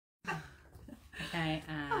Okay,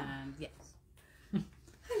 and yes.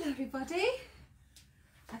 Hello everybody.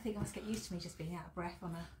 I think I must get used to me just being out of breath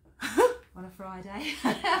on a Friday.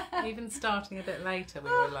 Even starting a bit later, we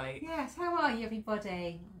were late. Yes, how are you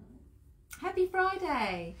everybody? Happy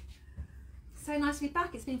Friday. So nice to be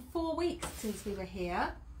back. It's been 4 weeks since we were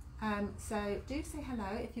here. So do say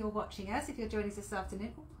hello if you're watching us, if you're joining us this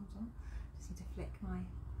afternoon. Oh, hold on. Just need to flick my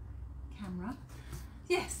camera.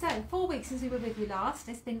 Yes, so 4 weeks since we were with you last.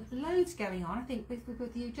 There's been loads going on. I think we were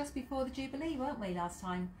with you just before the Jubilee, weren't we, last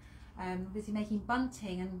time? Busy making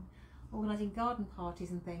bunting and organising garden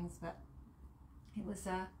parties and things, but it was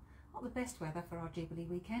not the best weather for our Jubilee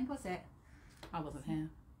weekend, was it? I wasn't here.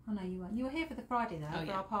 Oh no, you weren't. You were here for the Friday though, for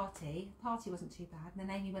yeah. our party. The party wasn't too bad, and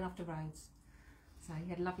then Amy went off to Rhodes. So you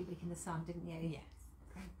had a lovely week in the sun, didn't you? Yes.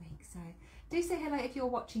 Great week. So do say hello if you're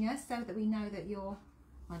watching us, so that we know that you're.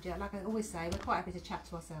 Mind you, like I always say, we're quite happy to chat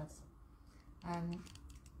to ourselves.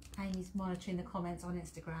 Amy's monitoring the comments on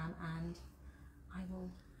Instagram, and I will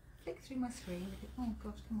flick through my screen. Oh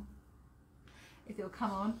gosh, come on. If it'll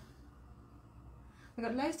come on. We've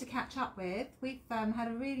got loads to catch up with. We've had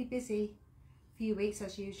a really busy few weeks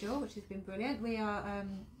as usual, which has been brilliant. We are,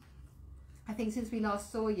 I think since we last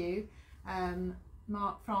saw you,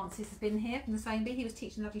 Mark Francis has been here from the same bee. He was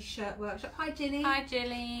teaching a lovely shirt workshop. Hi Ginny. Hi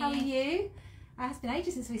Jilly. How are you? It's been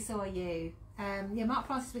ages since we saw you. Yeah, Mark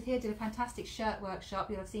Francis was here, did a fantastic shirt workshop.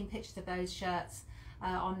 You'll have seen pictures of those shirts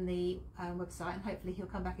on the website, and hopefully he'll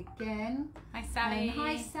come back again. Hi Sally.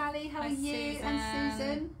 Hi Sally, how Hi, are you? Susan. And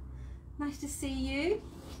Susan, nice to see you.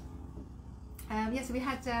 Yeah, so we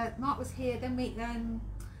had, Mark was here, then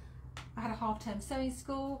I had a half-term sewing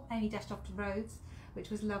school. Amy dashed off to Rhodes, which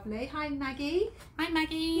was lovely. Hi Maggie. Hi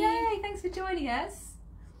Maggie. Yay, thanks for joining us.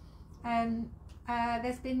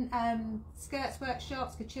 There's been skirts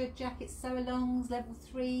workshops, couture jackets, sew-alongs, level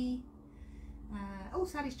 3. Oh,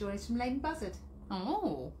 Sally's joining us from Lane Buzzard.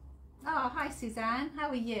 Oh. Oh, hi Suzanne, how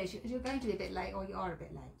are you? You're going to be a bit late, or you are a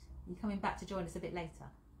bit late. You're coming back to join us a bit later.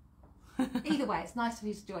 Either way, it's nice of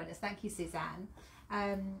you to join us. Thank you, Suzanne.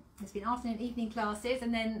 There's been afternoon and evening classes,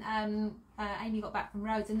 and then Amy got back from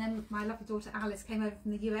Rhodes, and then my lovely daughter Alice came over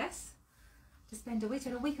from the US to spend a week.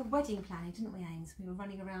 We had a week of wedding planning, didn't we, Ames? We were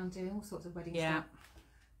running around doing all sorts of wedding stuff.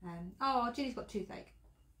 Oh, Ginny's got toothache.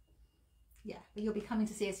 Yeah, but you'll be coming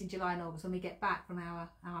to see us in July and August when we get back from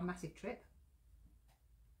our massive trip.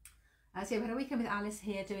 So yeah, we had a weekend with Alice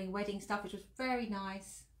here doing wedding stuff, which was very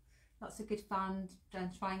nice. Lots of good fun,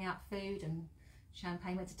 trying out food and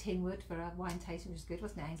champagne. Went to Tinwood for a wine tasting, which was good,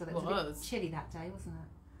 wasn't it, Ainsley? It was a bit chilly that day, wasn't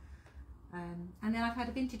it? And then I've had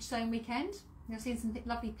a vintage sewing weekend. I've seen some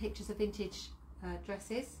lovely pictures of vintage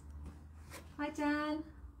dresses. Hi Dan.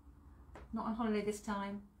 Not on holiday this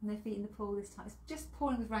time. No feet in the pool this time. It's just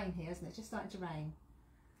pouring with rain here, isn't it? It's just starting to rain.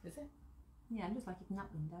 Is it? Yeah, it looks like it's in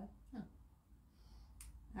that window. Oh.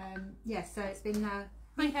 Yeah, so it's been Hi,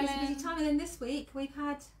 busy Helen. time, and then this week we've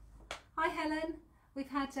had. Hi Helen. We've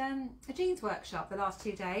had a jeans workshop the last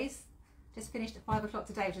 2 days. Just finished at 5 o'clock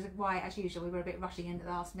today, which is why, as usual, we were a bit rushing in at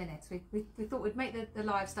the last minute. So we thought we'd make the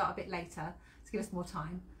live start a bit later to give us more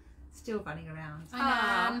time. Still running around.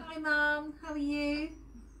 Hi, Mum. Hi Mum, how are you?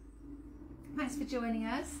 Thanks for joining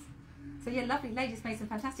us. So yeah, lovely ladies made some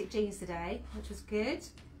fantastic jeans today, which was good,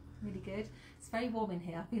 really good. It's very warm in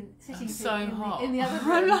here. I've been sitting hot. in the other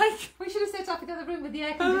room. Like we should have set up another room with the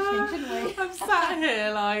air conditioning, shouldn't we? I'm sat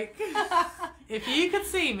here like, if you could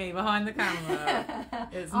see me behind the camera,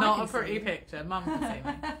 it's not a pretty picture. Mum can see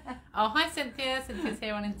me. Oh, hi Cynthia. Cynthia's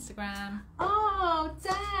here on Instagram. Oh,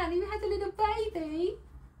 Dan, you had a little baby.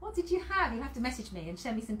 What did you have? You'll have to message me and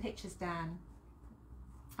send me some pictures, Dan.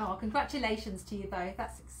 Oh, congratulations to you both.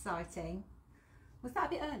 That's exciting. Was that a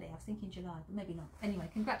bit early? I was thinking July, but maybe not. Anyway,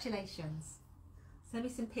 congratulations. Send me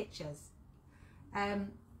some pictures.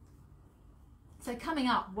 So coming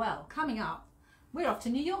up, we're off to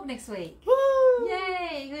New York next week. Woo!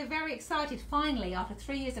 Yay! We're very excited. Finally, after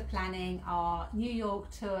 3 years of planning, our New York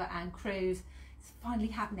tour and cruise is finally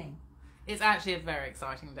happening. It's actually a very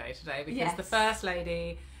exciting day today because Yes. the First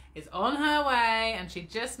Lady is on her way, and she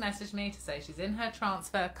just messaged me to say she's in her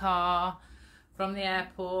transfer car from the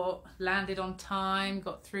airport, landed on time,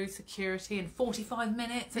 got through security in 45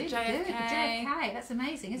 minutes at JFK. Good, JFK. That's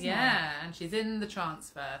amazing, isn't it? Yeah, and she's in the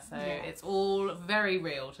transfer, so it's all very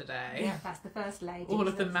real today. Yeah, that's the First Lady. All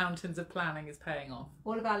of the mountains of planning is paying off.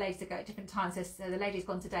 All of our ladies are going at different times. So the lady's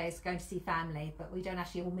gone today is going to see family, but we don't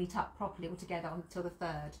actually all meet up properly all together until the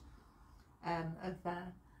 3rd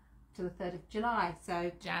till the 3rd of July.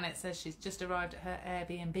 So Janet says she's just arrived at her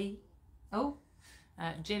Airbnb. Oh.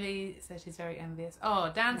 Jilly says she's very envious. Oh,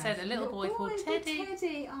 Dan said a little boy called Teddy.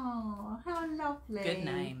 Teddy. Oh, how lovely. Good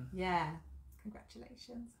name. Yeah,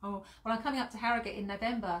 Congratulations. Oh, well, I'm coming up to Harrogate in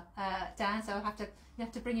November, Dan, so you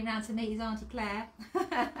have to bring him round to meet his Auntie Claire.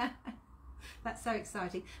 That's so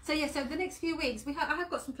exciting. So yeah, so the next few weeks, I have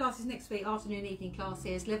got some classes next week, afternoon, evening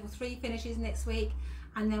classes. Level 3 finishes next week,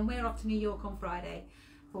 and then we're off to New York on Friday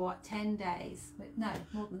for 10 days. No,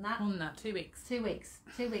 more than that. More than that, 2 weeks. 2 weeks.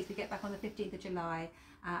 2 weeks. We get back on the 15th of July,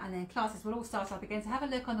 and then classes will all start up again. So have a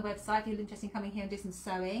look on the website if you're interested in coming here and do some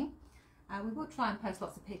sewing. We will try and post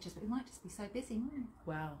lots of pictures, but we might just be so busy, won't we?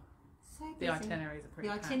 Wow. So busy. The itineraries are pretty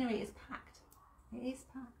packed. The itinerary is packed. It is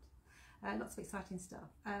packed. Lots of exciting stuff.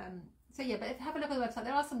 So yeah, but if you have a look at the website,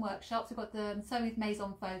 there are some workshops. We've got the Sewing with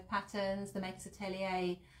Maison Fauve patterns, the Maker's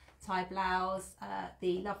Atelier tie blouse,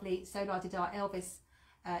 the lovely Solar de Dart Elvis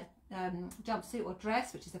jumpsuit or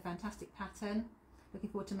dress, which is a fantastic pattern. Looking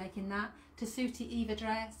forward to making that. Tessuti Eva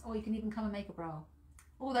dress, or you can even come and make a bra.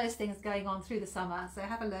 All those things going on through the summer. So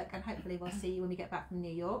have a look, and hopefully we'll see you when we get back from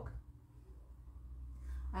New York.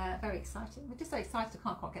 Very exciting. We're just so excited. I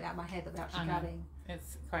can't quite get out of my head that we're actually going.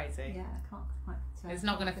 It's crazy. Yeah, I can't quite. It's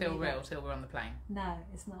not going to feel real till we're on the plane. No,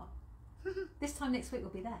 it's not. This time next week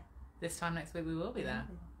we'll be there. This time next week we will be there.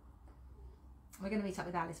 We're going to meet up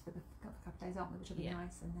with Alice for a couple of days, aren't we? Which will be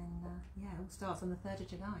nice. And then, yeah, it all starts on the 3rd of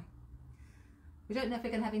July. We don't know if we're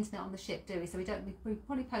going to have internet on the ship, do we? So we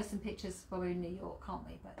probably post some pictures while we're in New York, can't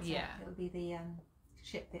we? But it'll be the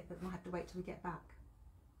ship bit, but we'll have to wait till we get back.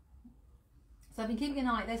 So I've been keeping an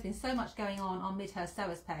eye. There's been so much going on Midhurst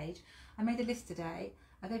Sewers page. I made a list today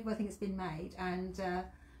of everything that's been made, and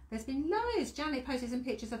there's been loads. Janet posted some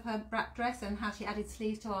pictures of her wrap dress and how she added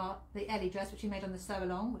sleeves to the Ellie dress, which we made on the sew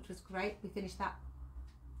along, which was great. We finished that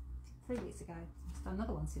 3 weeks ago. I've done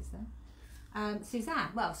another one since then.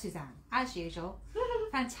 Suzanne, as usual,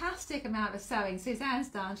 fantastic amount of sewing Suzanne's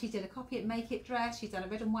done. She did a copy it, make it dress. She's done a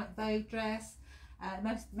red and white Vogue dress,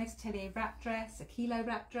 Maker's Atelier wrap dress, a kilo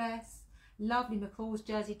wrap dress, lovely McCall's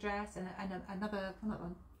jersey dress, and another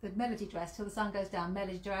one, the Melody dress, Till the Sun Goes Down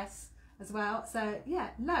Melody dress as well. So yeah,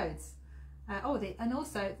 loads. And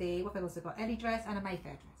also what have I also got? Ellie dress and a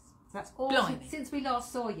Mayfair dress. So that's all since we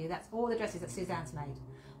last saw you. That's all the dresses that Suzanne's made.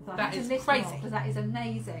 That is crazy. Because that is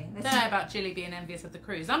amazing. I don't know about Jilly being envious of the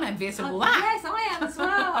cruise. I'm envious of all that. Yes, I am as well.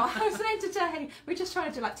 I was so entertaining. We're just trying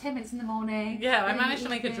to do like 10 minutes in the morning. Yeah, I managed to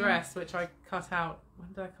make a dress which I cut out. When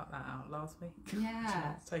did I cut that out? Last week?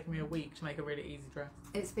 Yeah. It's taken me a week to make a really easy dress.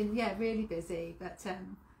 It's been, really busy. But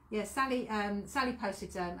yeah, Sally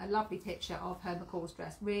posted a lovely picture of her McCall's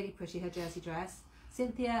dress. Really pretty, her jersey dress.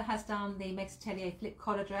 Cynthia has done the Maker's Atelier flip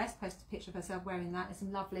collar dress. Posted a picture of herself wearing that. There's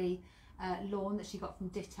some lovely lawn that she got from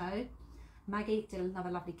Ditto. Maggie did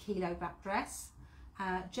another lovely kilo wrap dress.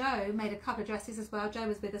 Jo made a couple of dresses as well. Jo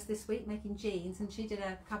was with us this week making jeans, and she did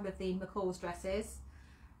a couple of the McCall's dresses.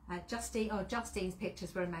 Justine's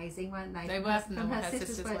pictures were amazing, weren't they? They were from her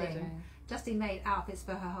sister's wedding. Justine made outfits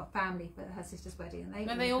for her family for her sister's wedding,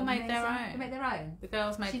 and they all made their own. They made their own. The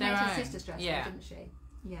girls made their own. She made her sister's dress, didn't she?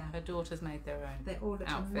 Yeah. Her daughters made their own. They all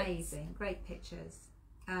looked amazing. Great pictures.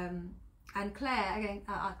 And Claire, again,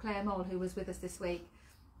 Claire Mole, who was with us this week,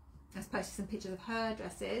 has posted some pictures of her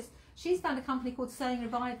dresses. She's found a company called Sewing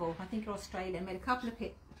Revival, I think are Australian, made a couple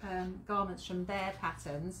of garments from their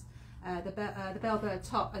patterns, the Bellbird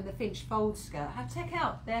top and the Finch fold skirt. Have to check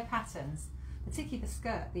out their patterns, particularly the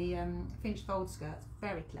skirt, the Finch fold skirt,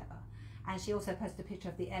 very clever. And she also posted a picture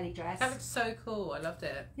of the Ellie dress. That looks so cool. I loved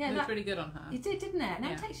it. Yeah, it looked really good on her. It did, didn't it?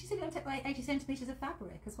 Now she said it would take like 80 centimetres of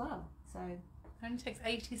fabric as well. So it only takes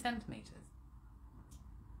 80 centimetres.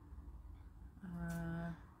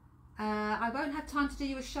 I won't have time to do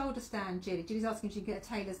you a shoulder stand, Julie. Julie's asking if you can get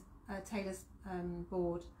a tailor's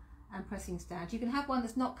board and pressing stand. You can have one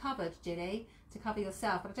that's not covered, Julie, to cover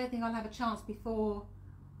yourself, but I don't think I'll have a chance before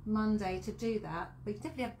Monday to do that. But you can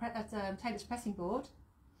definitely have a tailor's pressing board.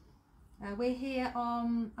 We're here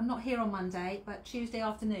on, I'm not here on Monday, but Tuesday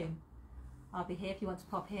afternoon I'll be here if you want to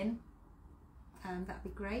pop in. That'd be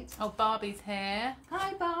great. Oh, Barbie's here.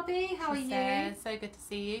 Hi Barbie, how are you? So good to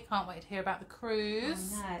see you. Can't wait to hear about the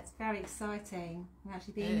cruise. I know, it's very exciting. We'll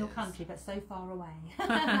actually be in your country, but so far away.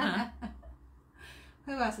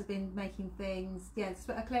 Who else has been making things? Yeah,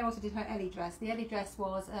 Claire also did her Ellie dress. The Ellie dress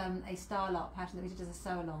was a starlight pattern that we did as a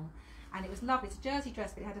sew along, and it was lovely. It's a jersey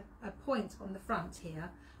dress, but it had a point on the front here,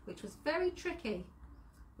 which was very tricky.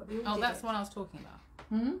 But we all did that's it. the one I was talking about.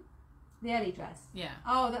 Hmm? The Ellie dress? Yeah.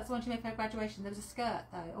 Oh, that's the one she made for her graduation. There was a skirt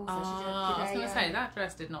though. Also, she did I was going to say, that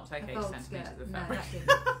dress did not take 80 centimetres of fabric. No, that didn't.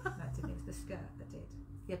 That didn't. It was the skirt that did.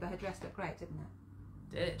 Yeah, but her dress looked great, didn't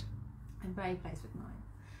it? Did. I'm very pleased with mine.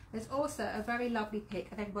 There's also a very lovely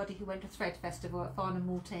pic of everybody who went to Thread Festival at Farnham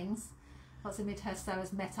Maltings. Lots of Midhurst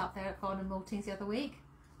sewers met up there at Farnham Maltings the other week.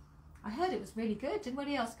 I heard it was really good. Did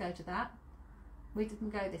anybody else go to that? We didn't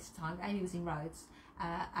go this time. Amy was in Rhodes,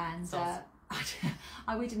 and Sauce.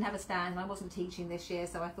 we didn't have a stand. I wasn't teaching this year,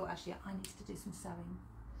 so I thought actually I needed to do some sewing,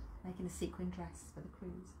 making a sequin dress for the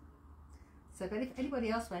cruise. So but if anybody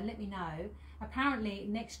else went, let me know. Apparently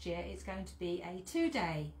next year it's going to be a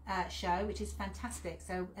 2-day show, which is fantastic.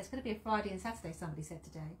 So it's going to be a Friday and Saturday, somebody said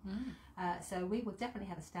today. So we will definitely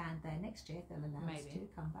have a stand there next year if they'll allow us to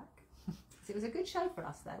come back. So it was a good show for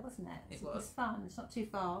us though, wasn't it? It was fun. It's not too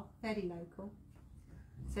far, fairly local.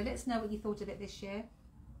 So let us know what you thought of it this year.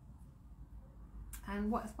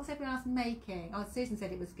 And what's everyone else making? Oh, Susan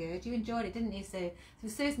said it was good. You enjoyed it, didn't you, Sue? So it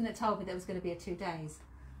was Susan that told me that it was going to be a 2 days.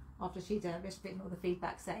 After she'd written all the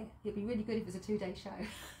feedback saying it'd be really good if it was a 2-day show.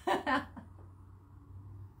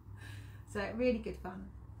 So really good fun.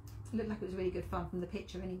 It looked like it was really good fun from the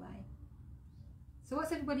picture anyway. So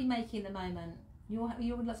what's everybody making at the moment?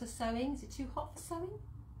 You're with lots of sewing. Is it too hot for sewing?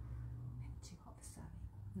 Too hot for sewing.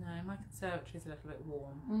 No, my conservatory's a little bit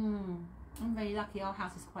warm. I'm very lucky. Our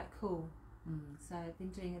house is quite cool. So I've been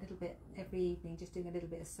doing a little bit every evening, just doing a little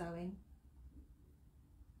bit of sewing.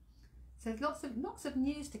 So lots of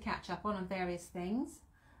news to catch up on various things.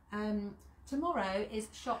 Tomorrow is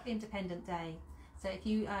Shop Independent Day. So if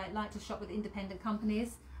you like to shop with independent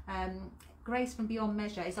companies, Grace from Beyond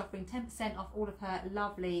Measure is offering 10% off all of her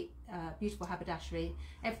lovely, beautiful haberdashery.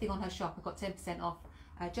 Everything on her shop, I've got 10% off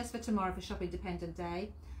just for tomorrow for Shop Independent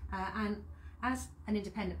Day. And as an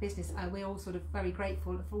independent business, we're all sort of very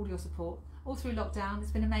grateful for all your support all through lockdown. It's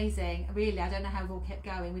been amazing. Really, I don't know how we've all kept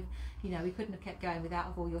going. We couldn't have kept going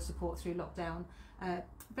without all your support through lockdown.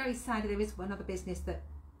 Very sadly, there is another business that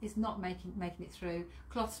is not making it through.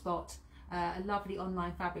 Cloth Spot, a lovely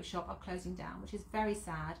online fabric shop, are closing down, which is very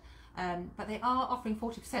sad. But they are offering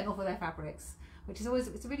 40% off of their fabrics, which is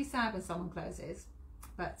it's really sad when someone closes.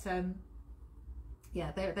 But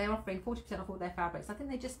yeah, they're offering 40% off all their fabrics. I think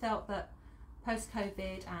they just felt that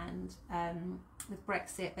post-COVID and with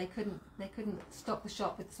Brexit, they couldn't stock the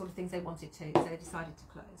shop with the sort of things they wanted to, so they decided to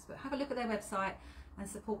close. But have a look at their website and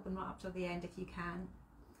support them right up to the end if you can.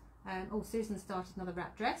 Susan started another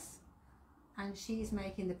wrap dress, and she's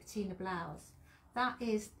making the patina blouse. That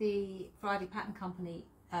is the Friday Pattern Company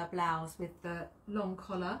blouse with the long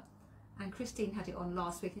collar, and Christine had it on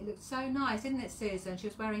last week and it looked so nice, didn't it, Susan? She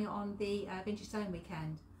was wearing it on the Vintage Sewing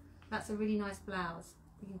weekend. That's a really nice blouse.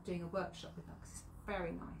 We're doing a workshop with her because it's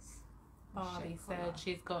very nice. Barbie said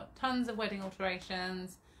she's got tons of wedding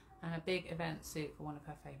alterations and a big event suit for one of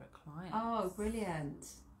her favourite clients. Oh, brilliant.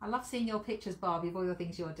 I love seeing your pictures, Barbie, of all the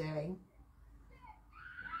things you're doing.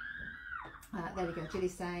 There we go.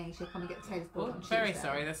 Julie's saying she'll come and get the tailor's board on Tuesday. Very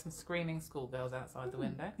sorry, there's some screaming schoolgirls outside the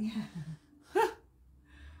window. Yeah.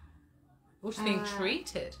 Oh, she's being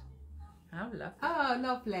treated. How lovely. Oh,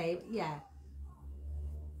 lovely. Yeah.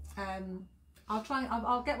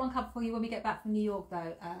 I'll get one covered for you when we get back from New York,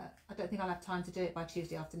 though. I don't think I'll have time to do it by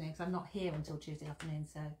Tuesday afternoon because I'm not here until Tuesday afternoon,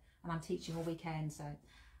 and I'm teaching all weekend,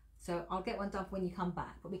 so I'll get one done for when you come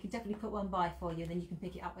back. But we can definitely put one by for you, and then you can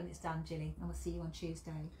pick it up when it's done, Gilly, and we'll see you on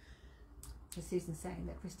Tuesday. So Susan's saying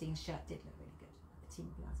that Christine's shirt did look really good. The patina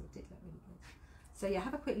blouse did look really good. So yeah,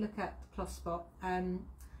 have a quick look at the Cloth Spot.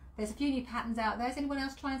 There's a few new patterns out there. Is anyone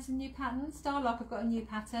else trying some new patterns? Starlock have got a new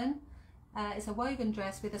pattern. It's a woven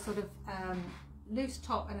dress with a sort of loose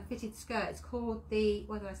top and a fitted skirt. It's called the,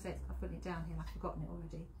 what did I say? I've put it down here, I've forgotten it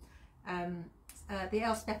already. The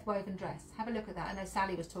Elspeth woven dress. Have a look at that. I know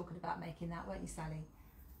Sally was talking about making that, weren't you, Sally?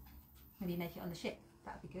 Maybe make it on the ship.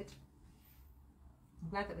 That would be good. I'm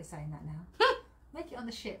glad that we're saying that now. Make it on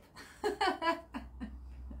the ship.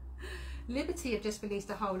 Liberty have just released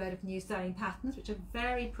a whole load of new sewing patterns, which are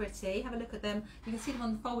very pretty. Have a look at them. You can see them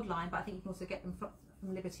on the fold line, but I think you can also get them from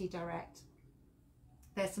Liberty direct.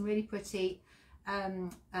 There's some really pretty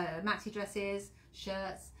maxi dresses,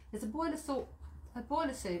 shirts. There's a boiler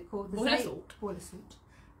suit called the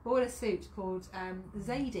boiler suit called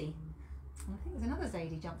Zadie. I think there's another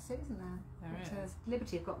Zadie jumpsuit, isn't there? There is.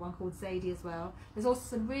 Liberty have got one called Zadie as well. There's also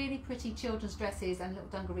some really pretty children's dresses and little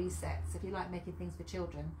dungaree sets. If you like making things for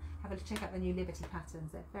children, have a check out the new Liberty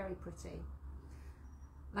patterns. They're very pretty.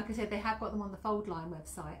 Like I said, they have got them on the Fold Line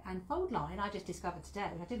website. And Fold Line, I just discovered today,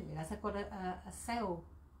 I didn't realise, they've got a sale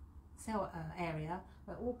area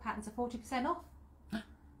where all patterns are 40% off.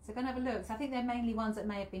 So go and have a look. So I think they're mainly ones that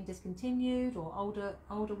may have been discontinued or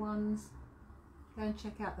older ones. Go and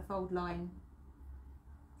check out the Fold Line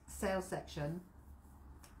sale section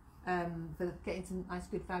for getting some nice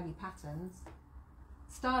good value patterns.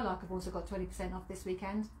 Starlark have also got 20% off this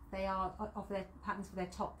weekend. They are off their patterns for their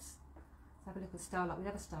tops. So have a look at Starlark. We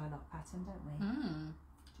have a Starlark pattern, don't we?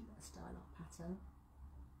 Do a Starlark pattern.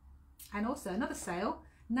 And also another sale,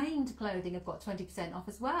 named clothing have got 20% off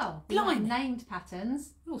as well. Blimey. Named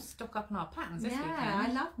patterns. We'll stock up on our patterns this weekend. Yeah,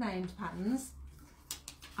 I love named patterns.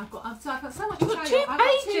 I've got so much You've to got tell you. 2 I've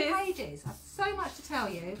got 2 pages. pages. I've so much to tell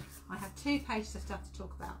you. I have 2 pages of stuff to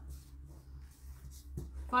talk about.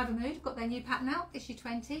 Fibre Mood got their new pattern out, issue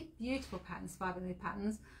 20. Beautiful patterns, Fibre Mood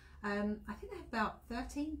patterns. I think they have about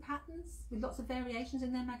 13 patterns with lots of variations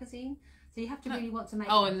in their magazine. So you have to really want to make.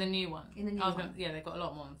 Oh, in the new one. In the new one. Yeah, they've got a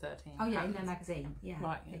lot more than 13. Oh yeah, patterns. in their magazine. Yeah.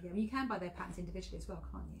 Right. Yeah. You can buy their patterns individually as well,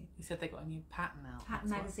 can't you? You said they got a new pattern out. Pattern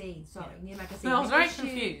magazine. Sorry, new magazine. No, I was very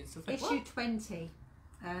confused. I was like, issue what? 20.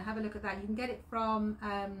 Have a look at that. You can get it from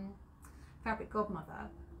Fabric Godmother.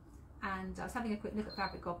 And I was having a quick look at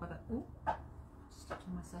Fabric Godmother. Ooh, stepped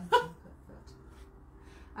on my son's foot.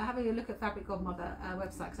 Having a look at Fabric Godmother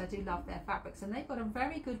website, because I do love their fabrics, and they've got a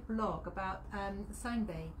very good blog about Sewn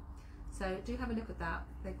Bee. So do have a look at that.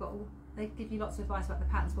 They give you lots of advice about the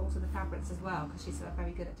patterns, but also the fabrics as well, because she's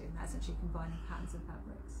very good at doing that, isn't she, combining patterns and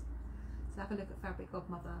fabrics. So have a look at Fabric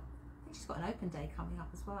Godmother. I think she's got an open day coming up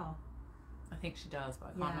as well. I think she does, but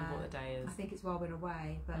I can't remember what the day is. I think it's while we're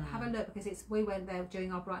away, but have a look, because we went there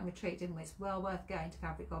during our Brighton retreat, didn't we? It's well worth going to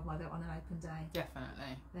Fabric Godmother on an open day.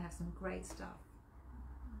 Definitely. They have some great stuff.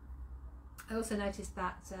 I also noticed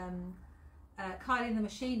that Kylie and the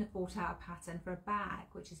Machine have brought out a pattern for a bag,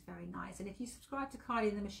 which is very nice. And if you subscribe to Kylie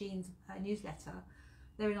and the Machine's newsletter,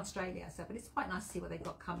 they're in Australia, but it's quite nice to see what they've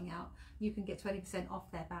got coming out. You can get 20%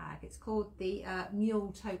 off their bag. It's called the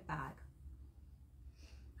Mule Tote Bag.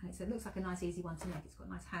 And it looks like a nice easy one to make. It's got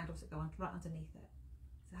nice handles that go on right underneath it.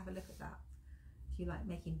 So have a look at that. If you like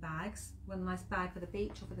making bags, want a nice bag for the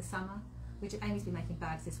beach or for the summer. Which Amy's been making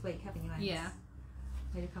bags this week, haven't you, Amy? Yeah.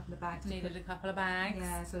 Needed a couple of bags. Needed a couple of bags.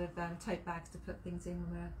 Yeah, sort of tote bags to put things in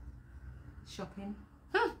when we're shopping.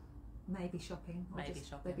 Maybe shopping. Or Maybe just,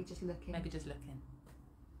 shopping. Maybe just looking. Maybe just looking.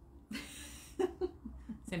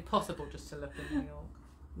 It's impossible just to look in New York.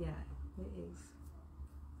 Yeah, it is.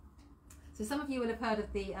 So some of you will have heard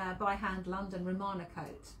of the by hand London Romana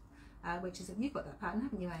coat, which is, you've got that pattern,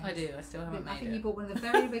 haven't you, Amy? I do. I still haven't made it. I think you bought one of the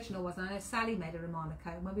very original ones, and I know Sally made a Romana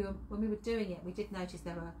coat. And when we were doing it, we did notice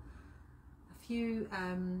there were a few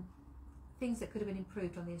things that could have been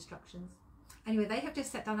improved on the instructions. Anyway, they have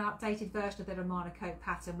just set down an updated version of the Romana coat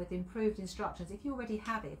pattern with improved instructions. If you already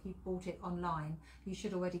have it, if you've bought it online, you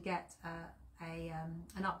should already get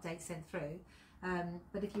an update sent through.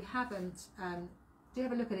 But if you haven't, do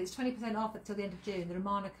have a look at it. It's 20% off until the end of June. The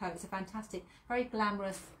Romana coat is a fantastic, very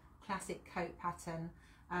glamorous, classic coat pattern.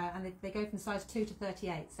 And they go from size 2 to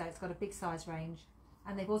 38, so it's got a big size range.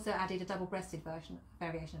 And they've also added a double-breasted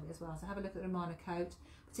variation of it as well. So have a look at the Romana coat,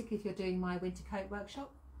 particularly if you're doing my winter coat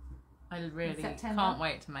workshop. I really can't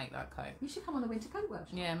wait to make that coat. You should come on the winter coat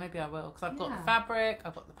workshop. Yeah, maybe I will, because I've got the fabric,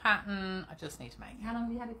 I've got the pattern, I just need to make it. How long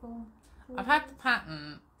have you had it for? I've had the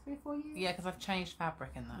pattern 3 or 4 years? Yeah, because I've changed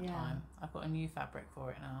fabric in that time. I've got a new fabric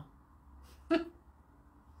for it now.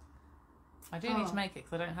 I do need to make it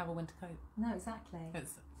because I don't have a winter coat. No, exactly.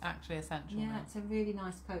 It's actually essential. Yeah, now. it's a really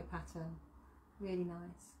nice coat pattern. Really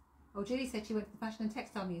nice. Oh, Julie said she went to the Fashion and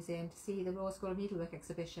Textile Museum to see the Royal School of Needlework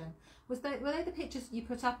exhibition. Were they the pictures you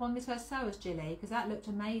put up on Miss Her Sewers, Julie? Because that looked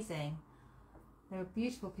amazing. They were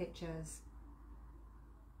beautiful pictures.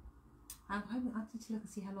 I need to look and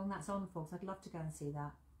see how long that's on for, because I'd love to go and see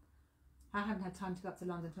that. I haven't had time to go up to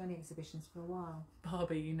London to any exhibitions for a while.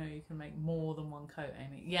 Barbie, you know you can make more than one coat,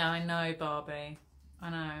 Amy. Yeah, I know, Barbie. I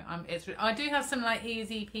know. I do have some like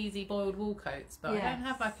easy peasy boiled wool coats, but I don't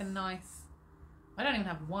have like a nice. I don't even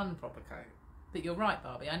have one proper coat. But you're right,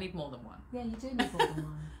 Barbie. I need more than one. Yeah, you do need more than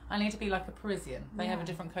one. I need to be like a Parisian. They have a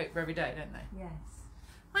different coat for every day, don't they? Yes.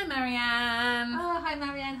 Hi, Marianne. Oh, hi,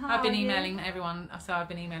 Marianne. How I've been are you? emailing everyone. So I've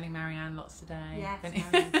been emailing Marianne lots today. Yes,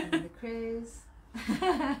 Marianne's on the cruise.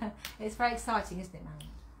 It's very exciting, isn't it,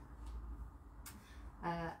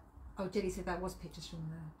 Marianne? Oh, Julie said that was pictures from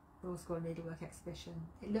the Royal School of Needlework exhibition.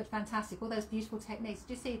 It looked fantastic. All those beautiful techniques.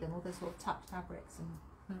 Did you see them? All those sort of tucked fabrics and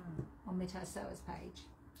on Miss Her Sewers page.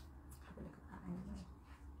 Have a look at that anyway.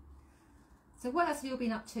 So what else have you all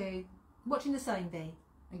been up to? Watching the Sewing Bee.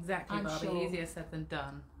 Exactly, I'm Barbie. sure. Easier said than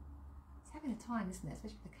done. It's having a time, isn't it?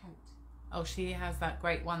 Especially with the coat. Oh, she has that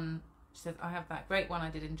great one. She said, I have that great one I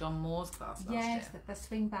did in John Moore's class last year. Yes, the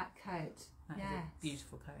swing back coat. That is a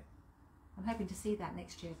beautiful coat. I'm hoping to see that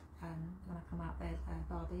next year when I come out there,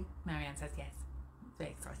 Barbie. Marianne says yes.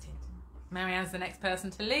 Very excited. Marianne's the next person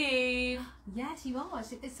to leave. Yes, you are.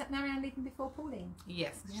 Is Marianne leaving before Pauline?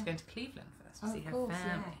 Yes, she's going to Cleveland first to see her course,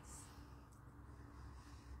 family. Yes.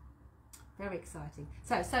 Very exciting.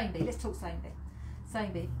 So, Sewing Bee. Let's talk Sewing Bee.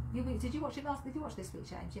 Same, did you watch it last? Did you watch this week,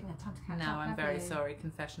 James? You haven't had time to catch No, up. I'm have very you? sorry.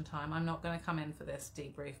 Confession time. I'm not going to come in for this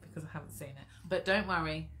debrief because I haven't seen it. But don't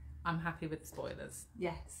worry, I'm happy with the spoilers.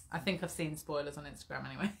 Yes. I think I've seen spoilers on Instagram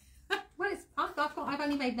anyway. Well, I've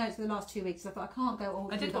only made notes for the last 2 weeks, so I thought I can't go all.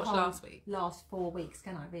 I did through watch the whole last week. Last 4 weeks,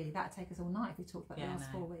 can I really? That'd take us all night if we talked about the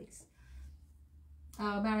last 4 weeks.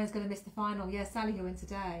 Oh, Marian's going to miss the final. Yeah, Sally, who went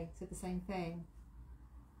today, said the same thing.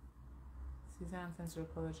 Suzanne sends her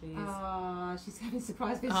apologies. Oh, she's having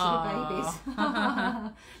surprise visits to the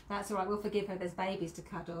babies. That's all right. We'll forgive her. There's babies to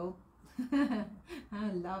cuddle. Oh,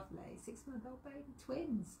 lovely. 6-month-old baby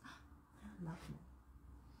twins. Lovely.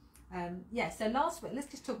 Yeah, so last week, let's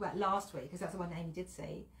just talk about last week because that's the one that Amy did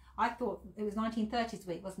see. I thought it was 1930s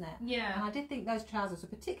week, wasn't it? Yeah. And I did think those trousers were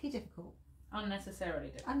particularly difficult. Unnecessarily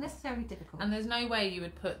difficult. Unnecessarily difficult. And there's no way you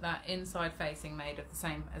would put that inside facing made of the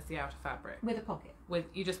same as the outer fabric. With a pocket.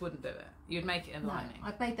 You just wouldn't do it. You'd make it in lining.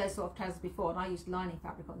 I've made those sort of trousers before and I used lining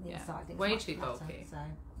fabric on the inside. It was way much too flatter, bulky. So,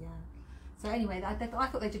 yeah. So anyway, I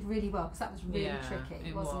thought they did really well because that was really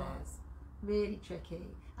tricky, wasn't it? Really tricky.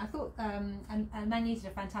 I thought, and Man needed a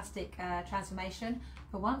fantastic transformation.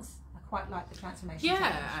 For once, I quite liked the transformation. Yeah,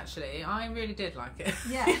 challenge. actually, I really did like it.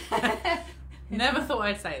 Yeah. Never thought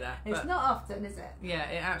I'd say that. It's not often, is it? Yeah,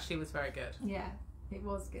 it actually was very good. Yeah, it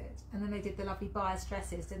was good. And then they did the lovely bias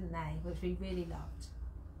dresses, didn't they? Which we really loved.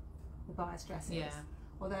 The bias dresses. Yeah.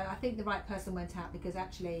 Although I think the right person went out because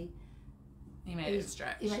actually He made it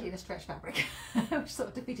stretch. He made it a stretch fabric, which sort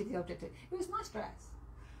of defeated the object. It was a nice dress,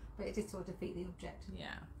 but it did sort of defeat the object.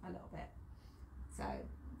 Yeah. A little bit. So,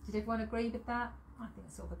 did everyone agree with that? I think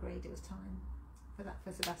I sort of agreed it was time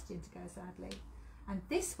for Sebastian to go, sadly. And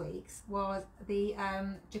this week's was the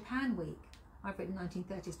Japan week. I've written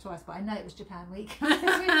 1930s twice, but I know it was Japan week.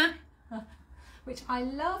 Which I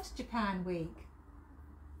loved Japan week.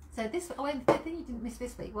 So the thing you didn't miss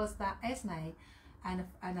this week was that Esme and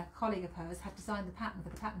a colleague of hers had designed the pattern for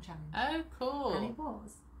the pattern challenge. Oh, cool. And it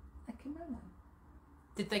was a kimono.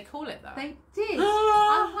 Did they call it that? They did.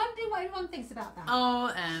 I'm wondering what everyone thinks about that.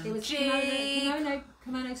 OMG. It was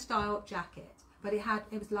kimono style jacket. But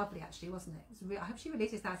it was lovely actually, wasn't it? I hope she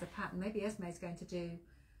releases that as a pattern. Maybe Esme's going to do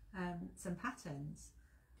some patterns.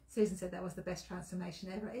 Susan said that was the best transformation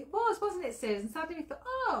ever. It was, wasn't it, Susan? Suddenly we thought,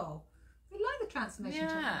 oh, we like the transformation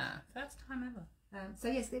challenge. Yeah, first time ever. So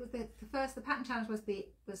yes, it was the pattern challenge was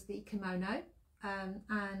the kimono,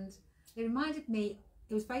 and it reminded me.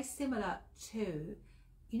 It was very similar to,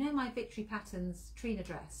 you know, my Victory Patterns Trina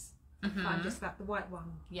dress. I'm just about the white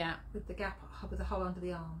one. Yeah. With the gap, with the hole under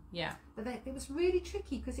the arm. Yeah. But it was really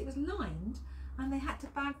tricky because it was lined, and they had to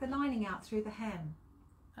bag the lining out through the hem.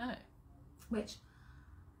 Oh. Which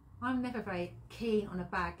I'm never very keen on a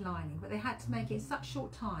bag lining, but they had to make it in such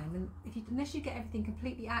short time, and unless you get everything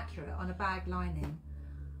completely accurate on a bag lining,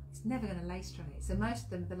 it's never going to lay straight. So most of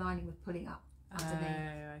them, the lining was pulling up underneath.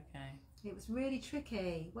 Oh, okay. It was really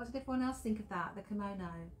tricky. What did everyone else think of that? The kimono.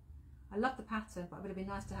 I love the pattern, but it would have been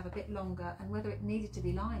nice to have a bit longer, and whether it needed to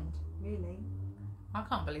be lined, really. I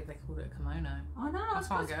can't believe they called it a kimono. I know, I was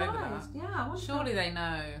quite surprised. Yeah, I wonder surely they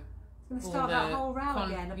know. It's going to start that whole row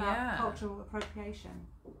again about cultural appropriation.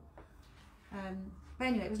 But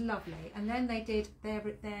anyway, it was lovely. And then they did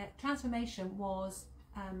their transformation was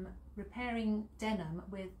repairing denim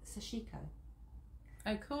with sashiko.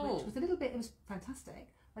 Oh, cool. Which was a little bit. It was fantastic,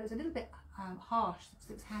 but it was a little bit harsh because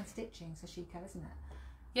it was hand stitching sashiko, isn't it?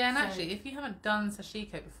 Yeah, and actually, if you haven't done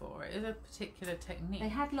sashiko before, it is a particular technique. They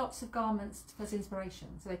had lots of garments for inspiration,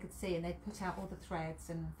 so they could see, and they put out all the threads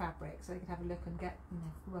and fabric, so they could have a look and get,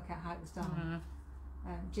 work out how it was done.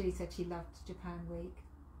 Julie said she loved Japan Week.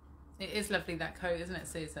 It is lovely, that coat, isn't it,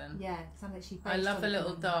 Susan? Yeah, something that she based I love the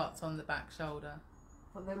little kimono. darts on the back shoulder.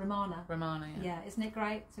 What, the Romana? Romana, yeah. Yeah, isn't it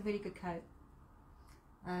great? It's a really good coat.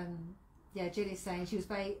 Yeah, Julie's saying she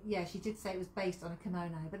did say it was based on a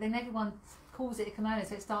kimono, but then everyone calls it a kimono,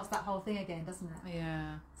 so it starts that whole thing again, doesn't it?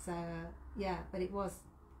 Yeah. So yeah, but it was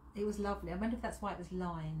lovely. I wonder if that's why it was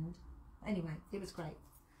lined. Anyway, it was great.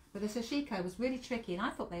 But the sashiko was really tricky, and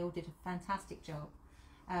I thought they all did a fantastic job.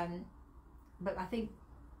 But I think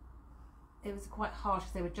it was quite harsh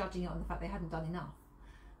because they were judging it on the fact they hadn't done enough,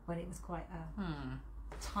 when it was quite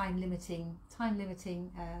a time limiting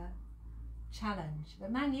challenge.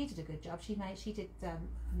 But Manu did a good job. She did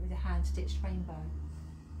with a hand stitched rainbow,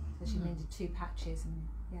 so she made 2 patches, and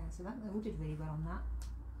yeah, so that they all did really well on that.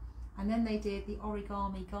 And then they did the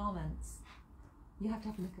origami garments. You have to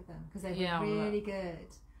have a look at them because they were really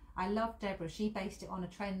good. I love Deborah. She based it on a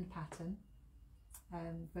trend pattern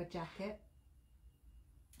for a jacket,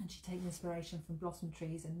 and she taken inspiration from blossom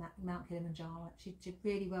trees and Mount Kilimanjaro. She did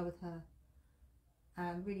really well with her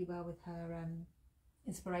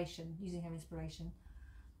inspiration, using her inspiration.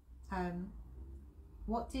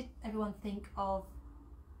 What did everyone think of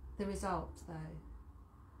the result, though?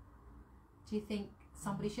 Do you think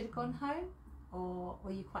somebody should have gone home, or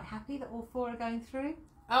were you quite happy that all 4 are going through?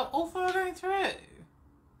 Oh, all 4 are going through.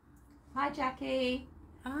 Hi, Jackie.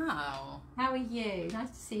 Oh. How are you? Nice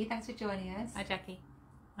to see you. Thanks for joining us. Hi, Jackie.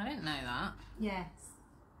 I didn't know that. Yes.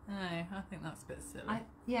 No, I think that's a bit silly.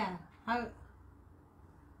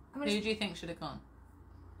 Who do you think should have gone?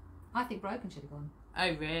 I think Brogan should have gone.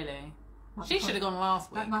 Oh, really? She should have gone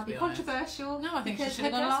last week. That might be controversial. No, I think she should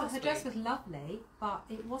have gone last week. Her dress was lovely, but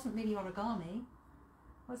it wasn't really origami.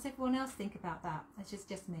 What does everyone else think about that? It's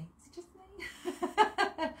just me. Is it just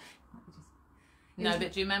me? No,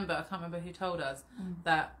 but do you remember, I can't remember who told us,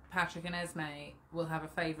 that Patrick and Esme will have a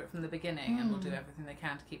favourite from the beginning and will do everything they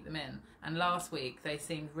can to keep them in. And last week they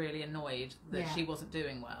seemed really annoyed that she wasn't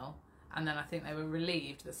doing well. And then I think they were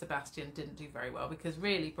relieved that Sebastian didn't do very well, because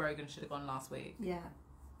really Brogan should have gone last week. Yeah.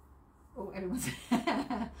 Oh, everyone's...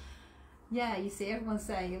 Yeah, you see, everyone's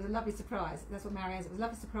saying it was a lovely surprise. That's what Marianne's. It was a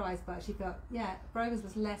lovely surprise, but she felt, yeah, Brogan's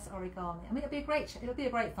was less origami. I mean, it'll be a great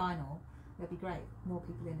final. It'll be great, more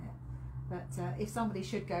people in it. But if somebody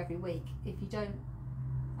should go every week, if you don't,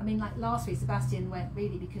 I mean, like last week, Sebastian went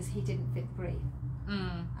really because he didn't fit the brief,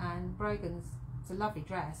 and Brogan's, it's a lovely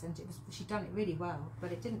dress, and she'd done it really well,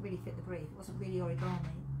 but it didn't really fit the brief. It wasn't really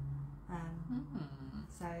origami.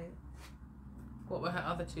 So, what were her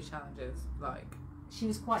other 2 challenges like? She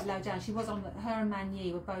was quite low down. She was on her and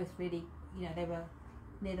Magny were both really, you know, they were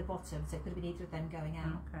near the bottom, so it could have been either of them going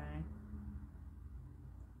out. Okay.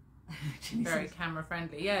 Very camera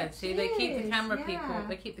friendly. Yeah, see, they keep the camera people,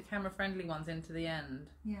 they keep the camera friendly ones into the end.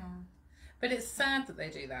 Yeah. But it's sad that they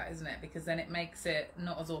do that, isn't it? Because then it makes it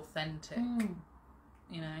not as authentic.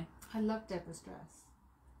 You know. I love Deborah's dress.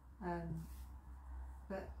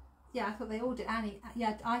 But yeah, I thought they all did.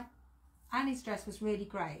 Annie's dress was really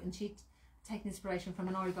great, and she'd taken inspiration from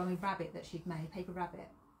an origami rabbit that she'd made, paper rabbit.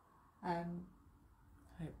 I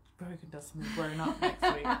hope Brogan does something grown up next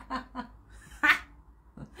week.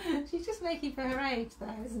 She's just making for her age,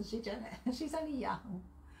 though, isn't she, Janet? She's only young.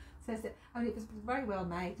 Says that. I mean, it was very well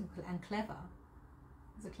made and clever.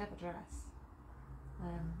 It was a clever dress.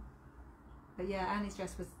 But yeah, Annie's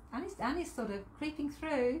dress was. Annie's sort of creeping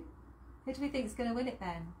through. Who do we think is going to win it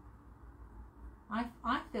then?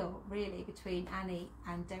 I feel really between Annie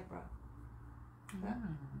and Deborah. But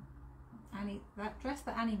Annie, that dress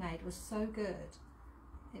that Annie made was so good.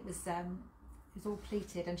 It was all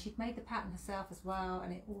pleated, and she'd made the pattern herself as well,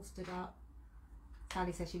 and it all stood up.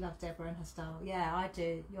 Sally says she loves Deborah and her style. Yeah, I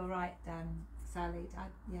do. You're right, Sally.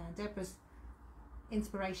 Deborah's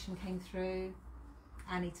inspiration came through.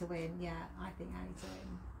 Annie to win. Yeah, I think Annie to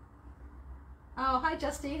win. Oh, hi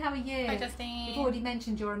Justine. How are you? Hi Justine. You've already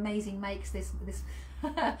mentioned your amazing makes this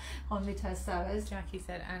on With Her Sewers. Jackie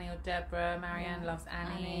said Annie or Deborah. Marianne loves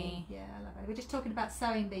Annie. Yeah, I love her. We're just talking about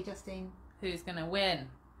sewing bee, Justine. Who's gonna win?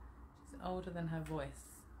 She's older than her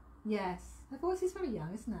voice. Yes, her voice is very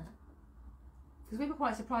young, isn't it? Because we were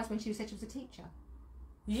quite surprised when she said she was a teacher.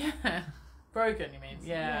 Yeah, Brogan, you mean?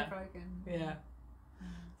 Yeah, Brogan. Yeah.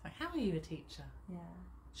 It's like, how are you a teacher? Yeah.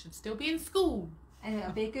 Should still be in school. Anyway,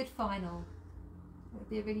 it'll be a good final. It'll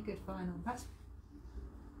be a really good final. That's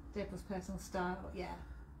Deborah's personal style. Yeah,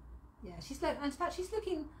 yeah. And in fact, she's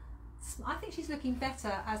looking. I think she's looking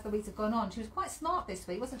better as the weeks have gone on. She was quite smart this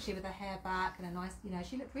week, wasn't she, with her hair back and a nice. You know,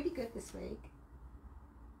 she looked really good this week.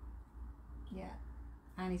 Yeah,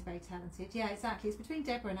 Annie's very talented. Yeah, exactly. It's between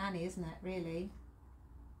Deborah and Annie, isn't it? Really.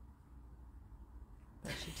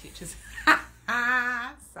 But she teaches.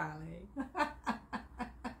 Sally.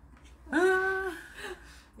 Yeah,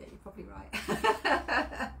 you're probably right.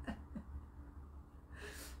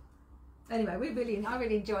 Anyway, I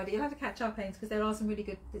really enjoyed it. You'll have to catch up, Ames, because there are some really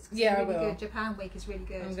good. I will. Good. Japan Week is really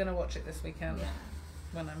good. I'm going to watch it this weekend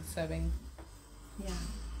when I'm sewing. Yeah.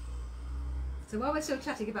 So while we're still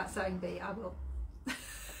chatting about sewing bee, I will.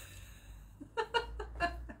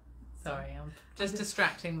 Sorry, I'm just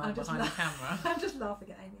distracting Mum behind the camera. I'm just laughing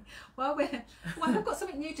at Amy. Well, I've got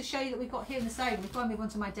something new to show you that we've got here in the sewing before I move on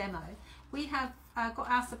to my demo. We have got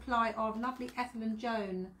our supply of lovely Ethel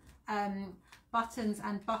Joan buttons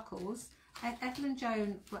and buckles. Ethel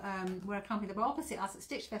Joan were a company that were opposite us at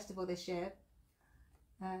Stitch Festival this year.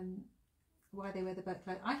 Why they wear the boat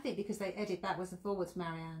clothes? I think because they edit backwards and forwards,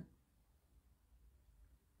 Marianne.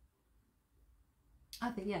 I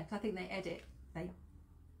think, yeah, because I think they edit.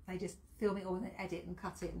 They just film it all and then edit and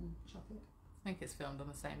cut it and chop it. I think it's filmed on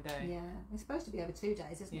the same day. Yeah, it's supposed to be over 2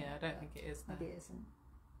 days, isn't it? Yeah, I don't think it is. Maybe it isn't.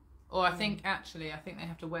 Or I think they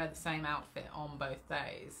have to wear the same outfit on both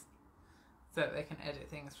days so that they can edit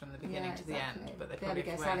things from the beginning to the end. But they there we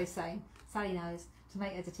probably go. Sally's saying. Sally knows to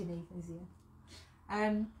make editing easier.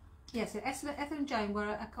 Yeah, so Ethel and Joan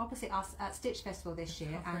were opposite us at Stitch Festival this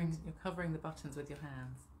year. You're covering the buttons with your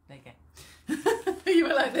hands. There you go. You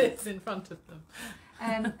were like this in front of them.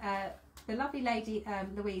 The lovely lady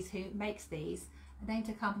Louise, who makes these, named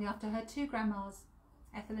her company after her two grandmas,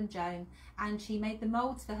 Ethel and Joan, and she made the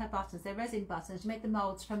moulds for her buttons. They're resin buttons. She made the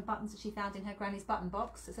moulds from buttons that she found in her granny's button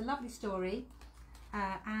box. It's a lovely story,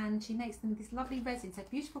 and she makes them these lovely resins, so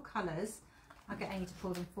beautiful colours. I'll get Amy to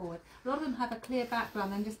pull them forward. A lot of them have a clear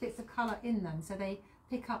background and just bits of colour in them, so they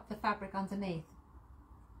pick up the fabric underneath.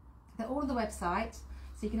 They're all on the website,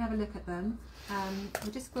 so you can have a look at them.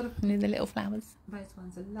 We've just got the little flowers. Those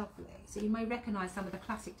ones are lovely. So you may recognise some of the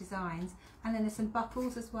classic designs. And then there's some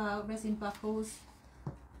buckles as well, resin buckles.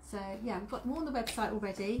 So yeah, we've got them all on the website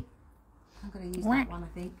already. I'm going to use that one, I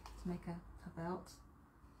think, to make a belt.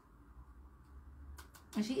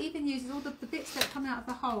 And she even uses all the bits that come out of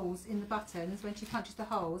the holes in the buttons. When she punches the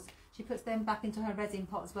holes, she puts them back into her resin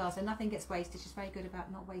pot as well, so nothing gets wasted. She's very good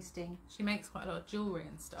about not wasting. She makes quite a lot of jewellery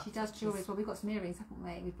and stuff. She does jewellery as well. We've got some earrings, haven't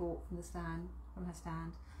we? We bought from her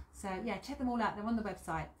stand. So yeah, check them all out. They're on the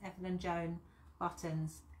website. Ethel and Joan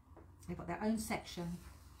buttons. They've got their own section.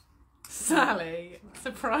 Sally,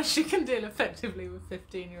 surprised she can deal effectively with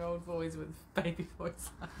 15-year-old boys with baby voice.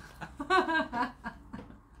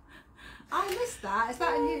 I missed that. Is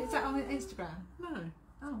that on Instagram? No.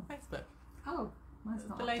 Oh. Facebook. Oh, mine's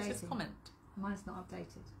not the updated. latest comment. Mine's not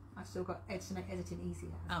updated. I've still got to make editing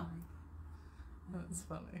easier. Oh. That's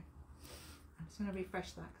funny. I'm just going to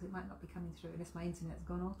refresh that because it might not be coming through unless my internet's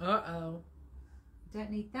gone off. Uh-oh. Don't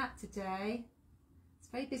need that today. It's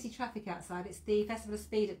very busy traffic outside. It's the Festival of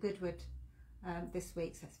Speed at Goodwood this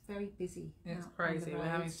week, so it's very busy. It's crazy. We're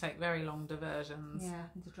having to take very long diversions. Yeah,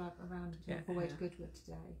 and to drive around to avoid Goodwood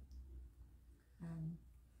today. Oh,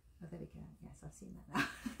 there we go. Yes, I've seen that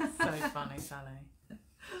now. So funny, Sally.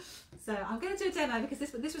 So I'm going to do a demo because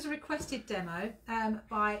this was a requested demo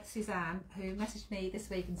by Suzanne, who messaged me this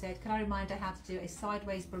week and said, can I remind her how to do a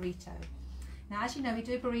sideways burrito? Now, as you know, we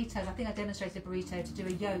do burritos. I think I demonstrated a burrito to do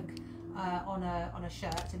a yoke on a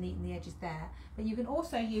shirt to neaten the edges there. But you can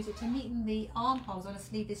also use it to neaten the armholes on a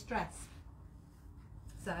sleeveless dress.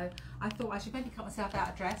 So I thought I should maybe cut myself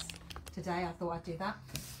out a dress today. I thought I'd do that.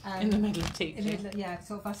 In the middle of teaching.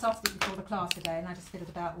 So if I started it before the class today and I just fiddled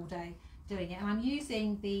about all day doing it. And I'm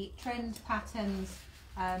using the Trend Patterns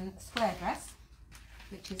square dress,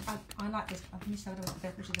 which is, I like this. I can just have a look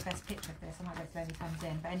at which is the best picture of this. I might wait till it comes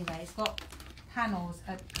in. But anyway, it's got panels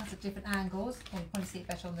at lots of different angles. Oh, you probably see it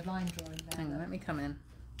better on the line drawing there. Hang on, let me come in.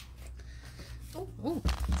 Oh,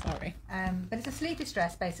 sorry. But it's a sleeveless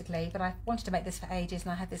dress basically, but I wanted to make this for ages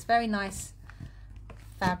and I had this very nice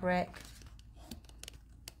fabric.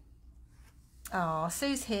 Oh,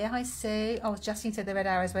 Sue's here. Hi, Sue. Oh, Justine said the red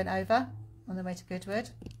arrows went over on the way to Goodwood.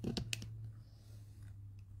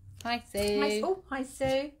 Hi, Sue. Hi,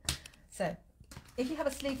 Sue. So, if you have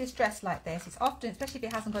a sleeveless dress like this, it's often, especially if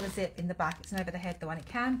it hasn't got a zip in the back, it's an over the head the one, it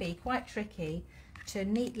can be quite tricky to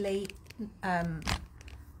neatly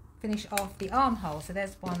finish off the armhole. So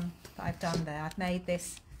there's one that I've done there. I've made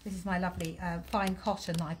this. This is my lovely fine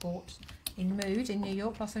cotton that I bought in Mood in New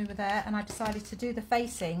York last time we were there, and I decided to do the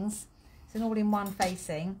facings. It's an all-in-one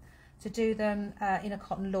facing, to do them in a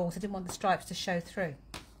cotton lawn, so I didn't want the stripes to show through.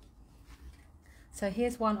 So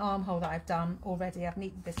here's one armhole that I've done already. I've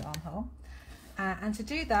neatened this armhole. And to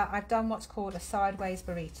do that, I've done what's called a sideways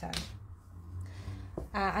burrito.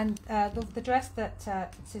 The dress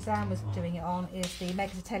that Suzanne was doing it on is the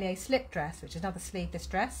Meg's Atelier slip dress, which is another sleeveless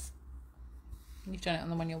dress. You've done it on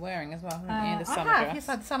the one you're wearing as well, haven't you? The summer dress. Yes,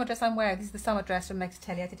 the summer dress I'm wearing. This is the summer dress from Meg's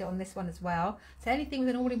Atelier. I did it on this one as well. So anything with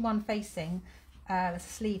an all-in-one facing that's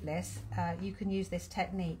sleeveless, you can use this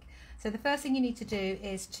technique. So the first thing you need to do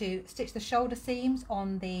is to stitch the shoulder seams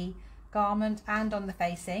on the garment and on the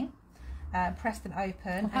facing. Press them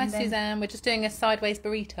open. Hi, Suzanne. We're just doing a sideways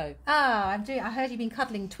burrito. I heard you've been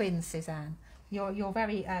cuddling twins, Suzanne. You're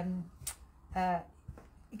very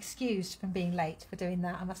excused from being late for doing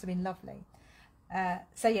that. It must have been lovely.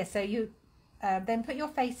 So you then put your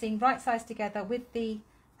facing right sides together with the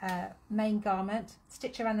main garment.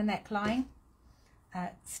 Stitch around the neckline.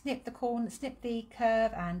 Snip the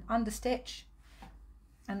curve and understitch,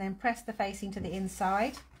 and then press the facing to the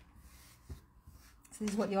inside. So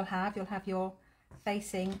this is what you'll have. You'll have your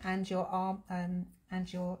facing and your arm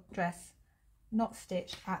and your dress not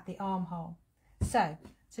stitched at the armhole. So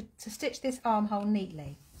to stitch this armhole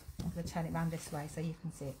neatly, I'm going to turn it around this way so you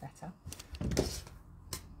can see it better.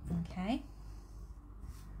 Okay.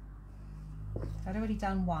 I'd already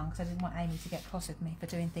done one because I didn't want Amy to get cross with me for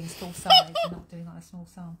doing things full size and not doing like a small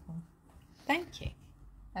sample. Thank you.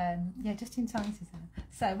 Yeah, just in time, Suzanne.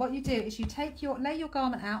 So what you do is you lay your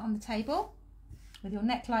garment out on the table with your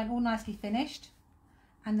neckline all nicely finished,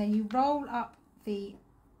 and then you roll up the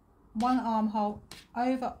one armhole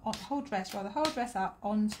over whole dress up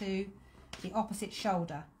onto the opposite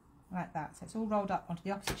shoulder, like that. So it's all rolled up onto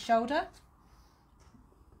the opposite shoulder,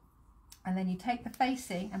 and then you take the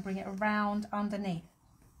facing and bring it around underneath,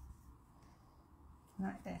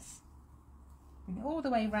 like this. Bring it all the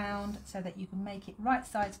way round so that you can make it right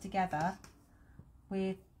sides together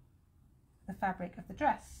with the fabric of the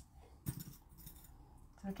dress.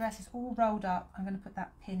 So the dress is all rolled up. I'm going to put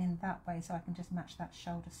that pin in that way so I can just match that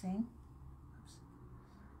shoulder seam. Oops.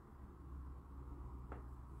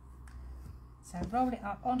 So roll it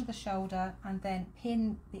up onto the shoulder and then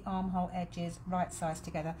pin the armhole edges right sides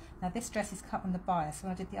together. Now this dress is cut on the bias, so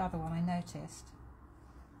when I did the other one I noticed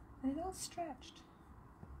and it all stretched.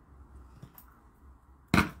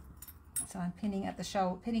 So I'm pinning at the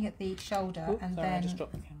shoulder, and sorry, then I just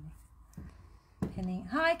dropped the camera. Pinning.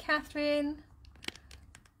 Hi, Catherine.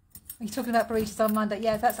 Are you talking about burritos on Monday?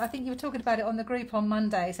 Yeah, I think you were talking about it on the group on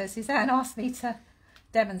Monday. So Suzanne asked me to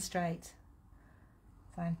demonstrate.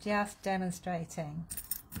 So I'm just demonstrating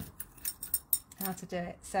how to do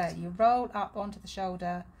it. So you roll up onto the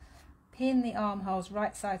shoulder, pin the armholes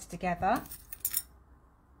right sides together.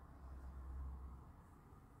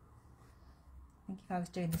 I think if I was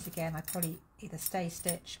doing this again, I'd probably either stay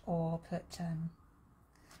stitch or put some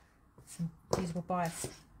usable bias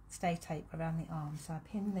stay tape around the arm. So I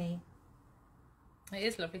pin the... It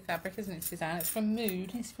is lovely fabric, isn't it, Suzanne? It's from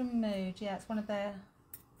Mood. It's from Mood, yeah. It's one of their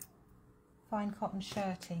fine cotton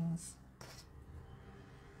shirtings.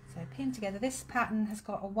 So pin together. This pattern has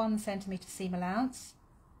got a 1 centimetre seam allowance.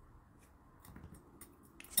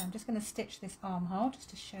 So I'm just going to stitch this armhole just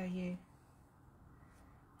to show you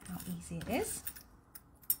how easy it is.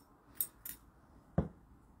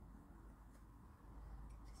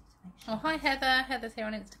 Oh, hi Heather. Heather's here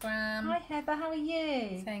on Instagram. Hi Heather, how are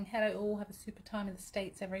you? Saying hello all, have a super time in the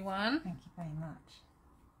States, everyone. Thank you very much.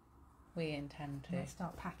 We intend to. We'll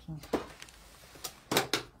start packing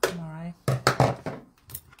tomorrow.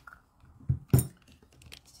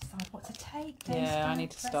 Just decide what to take. Yeah, I need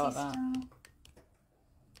to start that.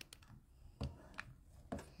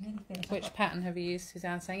 Which pattern have you used,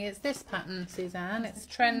 Suzanne? Saying it's this pattern, Suzanne. It's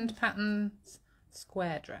Trend Patterns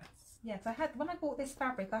Square Dress. Yeah, because when I bought this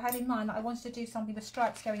fabric, I had in mind that I wanted to do something with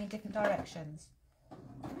stripes going in different directions.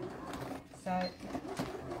 So I'm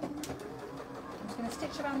just going to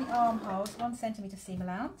stitch around the armholes, 1 centimetre seam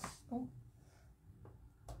allowance. Ooh.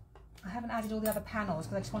 I haven't added all the other panels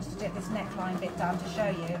because I just wanted to get this neckline bit done to show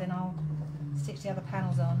you. Then I'll stitch the other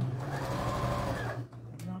panels on.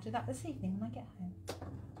 And I'll do that this evening when I get home.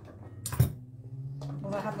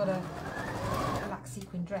 Although I have got a black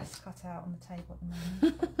sequin dress cut out on the table at the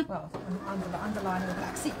moment. Well, an underline of a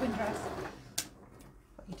black sequin dress.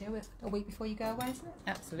 What you do it a week before you go away, isn't it?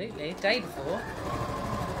 Absolutely, day before.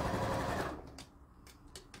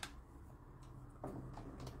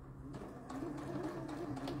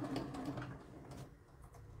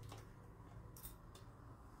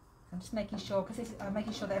 I'm just making sure, because I'm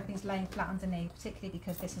making sure that everything's laying flat underneath, particularly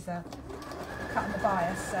because this is a cut on the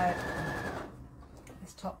bias, so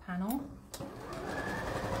this top panel.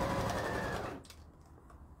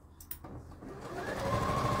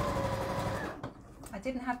 I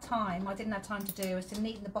didn't have time to do was to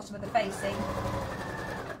neaten the bottom of the facing.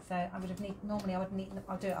 So I would have normally I would neaten,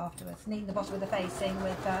 I'll do it afterwards. Neaten the bottom of the facing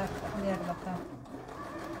with on the overlocker.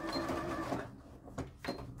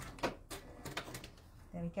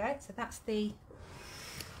 There we go. So that's the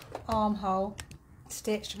armhole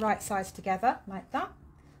stitched right sides together like that.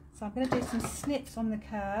 So I'm going to do some snips on the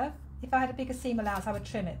curve. If I had a bigger seam allowance, I would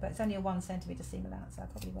trim it, but it's only a 1 centimetre seam allowance, so I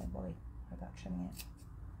probably won't worry about trimming it.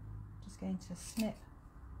 Just going to snip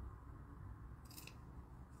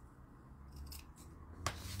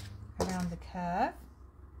around the curve.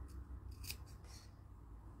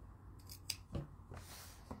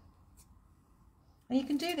 And you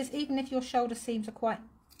can do this even if your shoulder seams are quite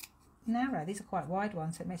narrow. These are quite wide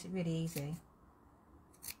ones, so it makes it really easy.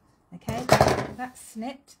 Okay, that's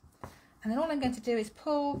snipped. And then all I'm going to do is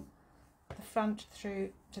pull the front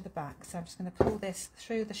through to the back. So I'm just going to pull this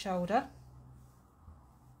through the shoulder.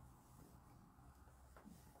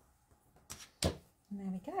 And there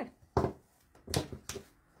we go.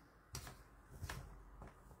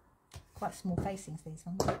 Quite small facings, these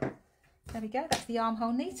ones. There we go, that's the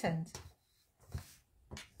armhole neatened.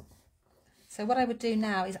 So what I would do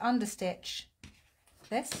now is understitch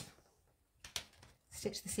this,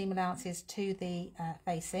 stitch the seam allowances to the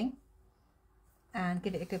facing and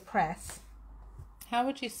give it a good press. How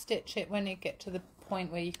would you stitch it when you get to the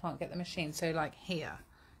point where you can't get the machine? So like here?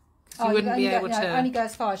 Oh, you wouldn't be able to... only go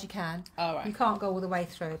as far as you can. Oh, right. You can't go all the way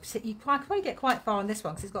through. You can probably get quite far on this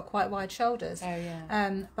one because it's got quite wide shoulders. Oh,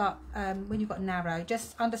 yeah. But when you've got narrow,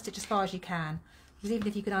 just understitch as far as you can. Because even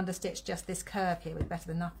if you can understitch just this curve here, it's better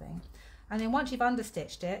than nothing. And then once you've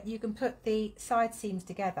understitched it, you can put the side seams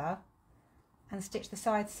together and stitch the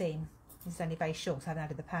side seam. This is only very short, so I haven't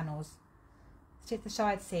added the panels. Stitch the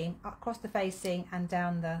side seam across the facing and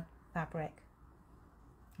down the fabric.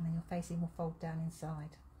 And then your facing will fold down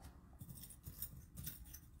inside.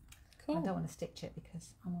 Cool. I don't want to stitch it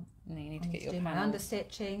because I want you need to get your panels.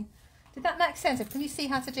 Understitching. Did that make sense? Can you see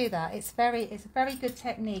how to do that? It's a very good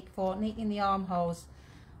technique for neatening the armholes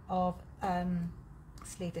of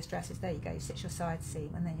sleeveless dresses. There you go. You stitch your side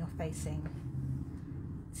seam and then your facing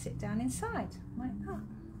sit down inside like that.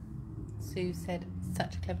 Sue said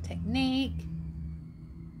such a clever technique.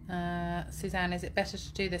 Suzanne, is it better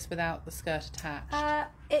to do this without the skirt attached?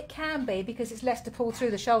 It can be because it's less to pull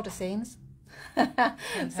through the shoulder seams.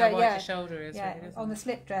 Depends how wide your shoulder is. Yeah, really, on the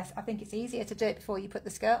slip dress, I think it's easier to do it before you put the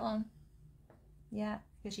skirt on. Yeah,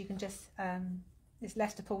 because you can just, it's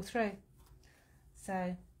less to pull through.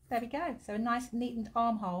 So there we go. So a nice neatened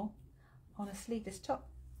armhole on a sleeveless top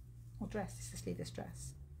or dress. This is a sleeveless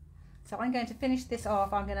dress. So I'm going to finish this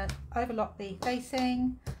off. I'm going to overlock the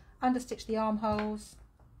facing, understitch the armholes,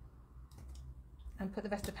 and put the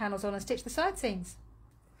rest of the panels on and stitch the side seams.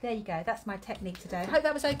 There you go. That's my technique today. I hope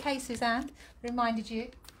that was okay, Suzanne. Reminded you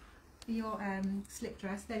for your slip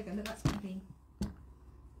dress. There you go. Look, that's going to be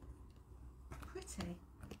pretty.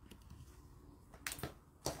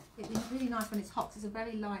 It'd be really nice when it's hot. It's a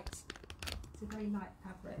very light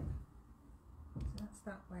fabric. So that's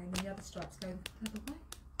that way, and then the other stripes go the other way.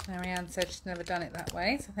 Marianne said she's never done it that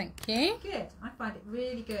way, so thank you. Good. I find it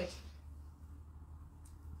really good.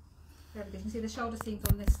 There we go. You can see the shoulder seams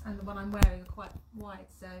on this and the one I'm wearing are quite wide,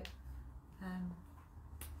 so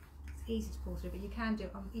it's easy to pull through, but you can do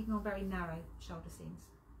it even on very narrow shoulder seams.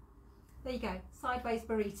 There you go, sideways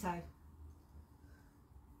burrito.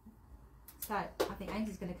 So I think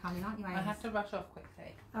Amy's going to come in, aren't you, Amy? I have to rush off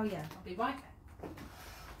quickly. Oh yeah, I'll be right back.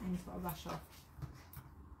 Amy's got to rush off.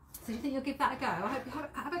 So do you think you'll give that a go? I hope you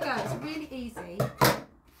have a go. It's really easy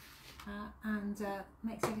and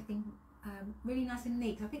makes everything really nice and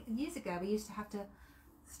neat. I think years ago we used to have to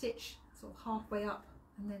stitch sort of halfway up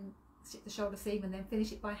and then stitch the shoulder seam and then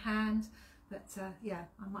finish it by hand. But yeah,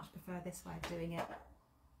 I much prefer this way of doing it.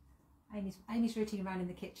 Amy's rooting around in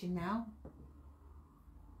the kitchen now.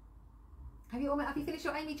 Have you finished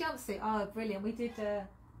your Amy jumpsuit? Oh, brilliant! We did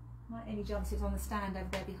my Amy jumpsuit's on the stand over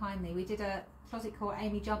there behind me. We did a closet core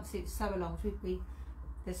Amy jumpsuit sew along.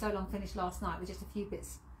 The sew along finished last night with just a few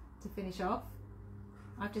bits to finish off.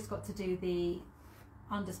 I've just got to do the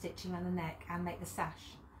understitching around the neck and make the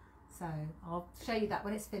sash. So I'll show you that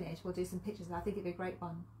when it's finished. We'll do some pictures of that. I think it'd be a great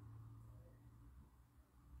one.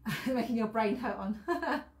 Making your brain hurt on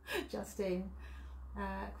Justine.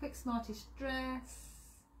 Quick smartish dress.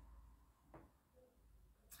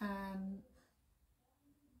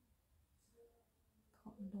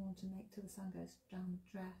 Cotton lawn to make till the sun goes down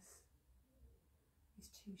dress. It's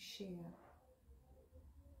too sheer.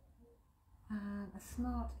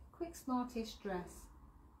 A quick smartish dress.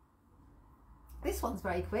 This one's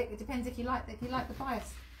very quick. It depends if you like the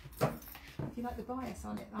bias. If you like the bias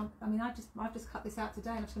on it. I mean, I've just cut this out today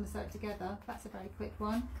and I'm just going to sew it together. That's a very quick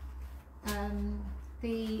one.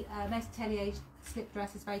 The Atelier slip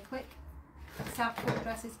dress is very quick. The Southport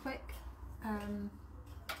dress is quick.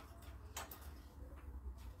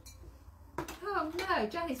 Oh no,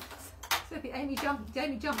 Janet. So the Amy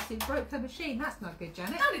jumpsuit broke her machine. That's not good,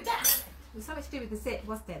 Janet. How did that? It was something to do with the zip,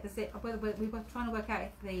 wasn't it? The zip. We were trying to work out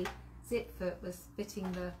if the zip foot was fitting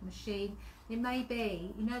the machine. It may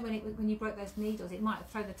be. You know, when you broke those needles, it might have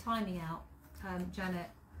thrown the timing out, Janet.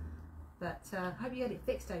 But I hope you got it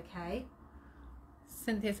fixed okay.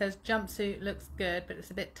 Cynthia says jumpsuit looks good, but it's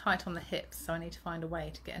a bit tight on the hips, so I need to find a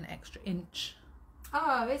way to get an extra inch.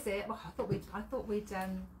 Oh, is it? Well, I thought we'd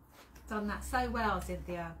done that so well,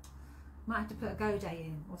 Cynthia. Might have to put a go day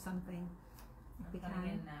in or something. I'll be coming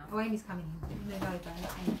in now. Oh, Amy's coming in. Move over.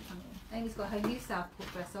 Amy's coming in. Amy's got her new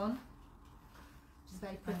Southport dress on, which is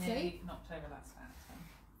very pretty. I nearly knocked over that stand.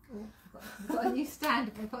 So. Oh, we've got a new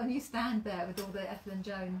stand. We've got a new stand there with all the Ethel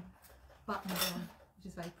Joan buttons on, which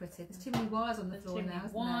is very pretty. There's too many wires on the floor now.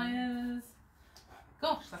 Isn't Wires.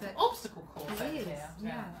 Gosh, that's an obstacle course over here.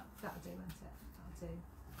 Yeah, that'll do, won't it? That'll do.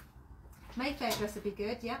 Mayfair dress would be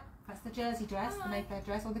good. Yeah, that's the jersey dress, the Mayfair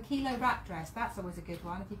dress, or the kilo wrap dress. That's always a good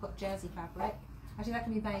one if you've got jersey fabric. Actually, that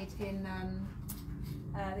can be made in,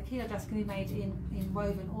 the kilo dress can be made in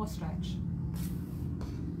woven or stretch.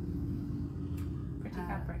 Pretty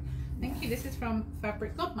fabric. Thank you. This is from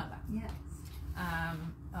Fabric Godmother. Yes.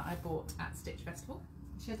 That I bought at Stitch Festival.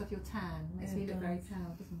 It shows off your tan. Makes me look very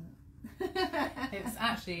pale, doesn't it? It's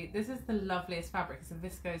actually, this is the loveliest fabric. It's a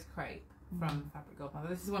viscose crepe from Fabric Godmother.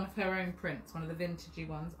 This is one of her own prints, one of the vintagey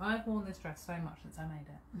ones. I've worn this dress so much since I made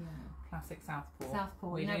it. Yeah. Classic Southport.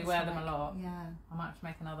 Southport. We do wear them a lot. Yeah. I might have to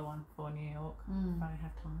make another one for New York if I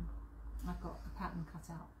have time. I've got a pattern cut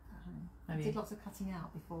out at home. I did lots of cutting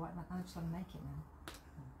out before. I just want to make it now.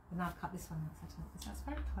 But now I've cut this one out. So That's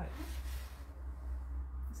very close.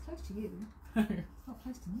 it's close to you. It's not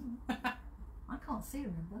close to me. I can't see,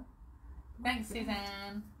 remember? Thanks,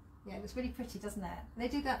 Suzanne. Yeah, it looks really pretty, doesn't it? They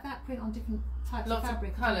do that print on different types Lots of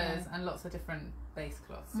fabric. of colours and lots of different base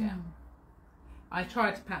cloths, yeah. I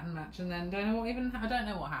tried to pattern match and then I don't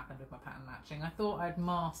know what happened with my pattern matching. I thought I'd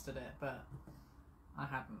mastered it, but I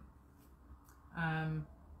hadn't.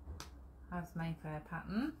 How's Mayfair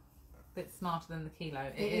pattern? A bit smarter than the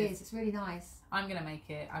kilo. It is. It's really nice. I'm going to make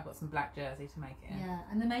it. I've got some black jersey to make it in. Yeah,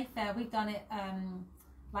 and the Mayfair, we've done it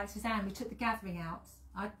like Suzanne. We took the gathering out.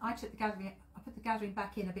 I took the gathering. I put the gathering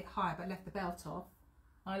back in a bit higher, but left the belt off.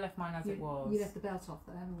 I left mine as it was. You left the belt off,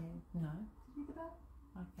 though, haven't you? No. Did you leave the belt?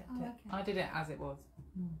 I kept it. Okay. I did it as it was.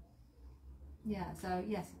 Yeah. So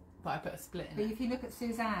yes. But I put a split in But it. if you look at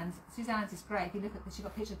Suzanne's is great. If you look at, she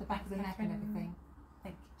got pictures of the back of the neck and everything.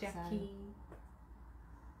 Thank you, Jackie.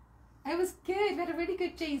 It was good. We had a really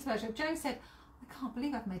good jeans workshop. Joe said, "I can't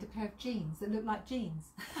believe I've made a pair of jeans that look like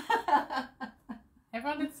jeans."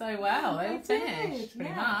 Everyone did so well. They all finished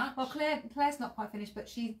pretty much. Well, Claire's not quite finished, but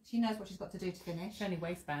she knows what she's got to do to finish. It's only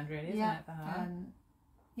waistband, really, isn't it, for her?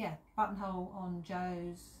 Yeah, buttonhole on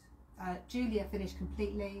Joe's. Julia finished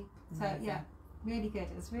completely. So Amazing. yeah, really good.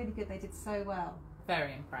 It was really good. They did so well.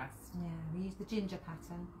 Very impressed. Yeah, we used the ginger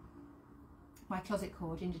pattern, my closet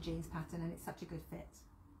core ginger jeans pattern, and it's such a good fit.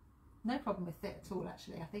 No problem with fit at all,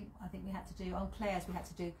 actually. I think we had to do on Claire's. We had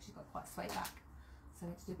to do because she's got quite a sway back, so we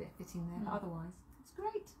had to do a bit of fitting there. But otherwise, it's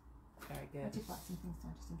great. Very I good. did write some things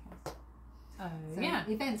down just in case. Oh, So yeah.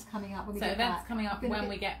 events coming up when we So get events back. coming up when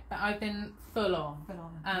we get back. I've been full on. Full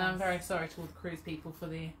on. And I'm yes. very sorry to all the cruise people for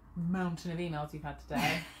the mountain of emails you've had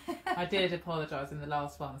today. I did apologise in the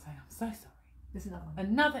last one, saying I'm so sorry. There's another one.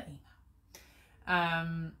 Another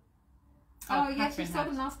email. Oh yes, you Catherine saw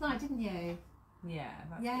them last night, didn't you? Yeah.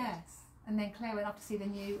 That's Yes. And then Claire went off to see the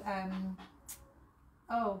new Emma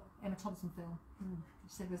Thompson film.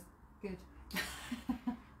 She said was good.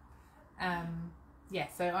 Yeah.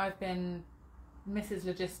 So I've been Mrs.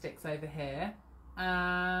 Logistics over here.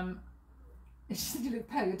 She said you look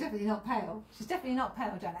pale. You're definitely not pale. She's definitely not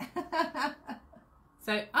pale, Janet.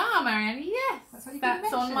 So, Marianne, yes, That's what you that's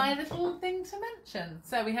can on my mention. little thing to mention.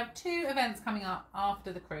 So we have 2 events coming up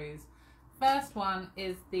after the cruise. First one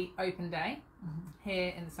is the open day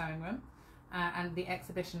here in the sewing room and the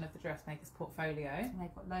exhibition of the dressmaker's portfolio. And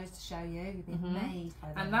they've got loads to show you. You've been made by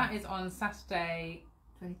them. And that is on Saturday,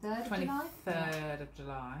 23rd of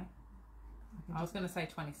July. I was going to say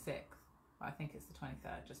 26th, but I think it's the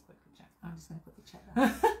 23rd. Just quickly check. I'm just going to quickly check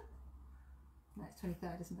that. No, it's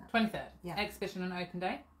 23rd, isn't it? 23rd. Yeah. Exhibition and open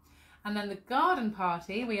day. And then the garden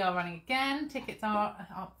party we are running again. Tickets are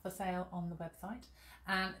up for sale on the website.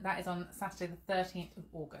 And that is on Saturday the 13th of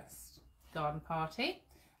August. Garden party.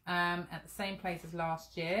 At the same place as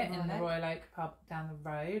last year in the Royal Oak pub down the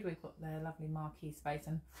road. We've got their lovely marquee space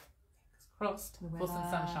and fingers crossed for some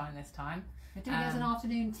sunshine this time. We're doing it as an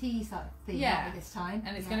afternoon tea sort of thing this time.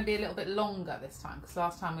 And it's going to be a little bit longer this time because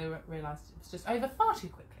last time we realised it was just over far too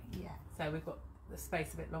quickly. Yeah. So we've got the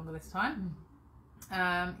space a bit longer this time.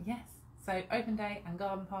 Yes. So open day and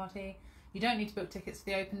garden party. You don't need to book tickets for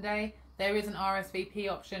the open day. There is an RSVP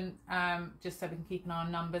option just so we can keep an eye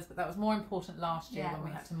on numbers, but that was more important last year when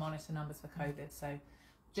we had to monitor numbers for COVID. So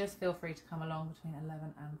just feel free to come along between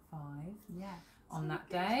 11 and 5 on that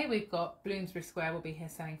day. We've got Bloomsbury Square will be here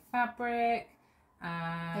selling fabric.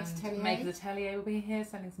 And Makers Atelier will be here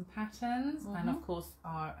selling some patterns. And of course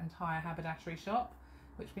our entire haberdashery shop,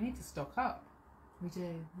 which we need to stock up. We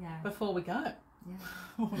do, yeah. Before we go.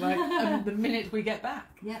 Yeah. Like the minute we get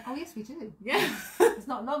back. Yeah. Oh yes, we do. Yeah. It's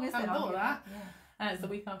not long, is it? I thought of that. Yeah. It's the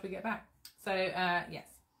week after we get back. So yes.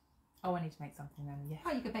 Oh, I need to make something then. Yeah.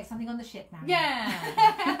 Oh, you could make something on the ship now. Yeah.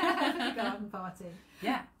 The garden party.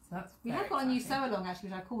 Yeah. So that's we have got a new sew along actually,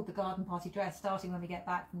 which I called the garden party dress, starting when we get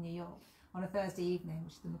back from New York on a Thursday evening,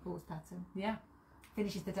 which is the McCall's pattern. Yeah.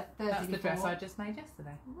 Finishes the Thursday That's the before. dress I just made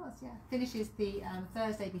yesterday. It was, yeah. Finishes the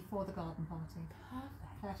Thursday before the garden party. Perfect.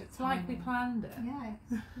 Perfect. It's like we planned it. Yeah.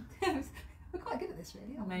 We're quite good at this,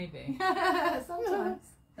 really, aren't we? Maybe. Sometimes.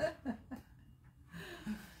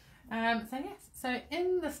 So yes, so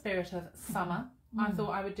in the spirit of summer, I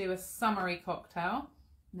thought I would do a summery cocktail.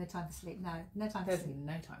 No time for sleep. No, no time for There's sleep.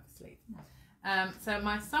 no time for sleep. No. So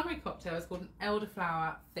my summery cocktail is called an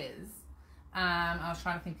Elderflower Fizz. I was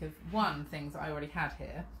trying to think of things that I already had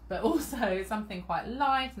here, but also something quite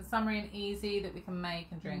light and summery and easy that we can make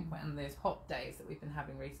and drink on those hot days that we've been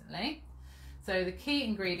having recently. So the key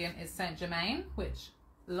ingredient is St Germaine, which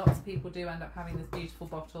lots of people do end up having this beautiful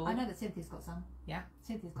bottle. I know that Cynthia's got some. Yeah.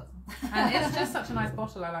 Cynthia's got some. And it's just such a nice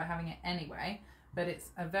bottle, I like having it anyway. But it's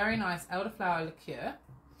a very nice elderflower liqueur.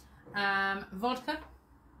 Vodka,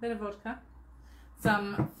 bit of vodka.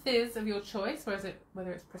 Some fizz of your choice,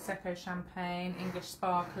 whether it's Prosecco, champagne, English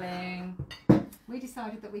sparkling. We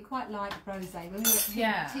decided that we quite like rosé. When we were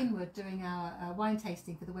at Tinwood doing our wine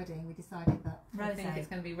tasting for the wedding, we decided that rosé. I think it's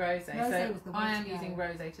going to be rosé. Rosé was the one I am to go. using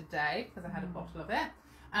rosé today because I had a bottle of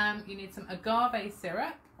it. You need some agave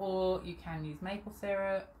syrup, or you can use maple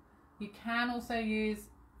syrup. You can also use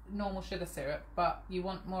normal sugar syrup, but you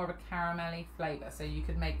want more of a caramelly flavour, so you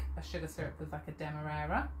could make a sugar syrup with like a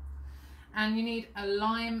demerara. And you need a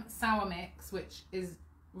lime sour mix, which is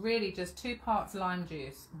really just 2 parts lime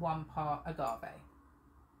juice, 1 part agave.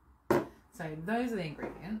 So those are the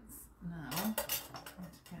ingredients. Now, I'm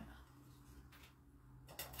going to get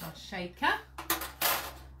my shaker,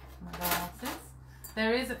 my glasses.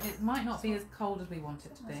 It might not be as cold as we want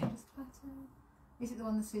it to be. Is it the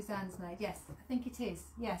one that Suzanne's made? Yes, I think it is.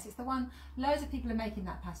 Yes, it's the one. Loads of people are making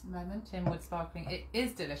that pattern at the moment. Tinwood sparkling. It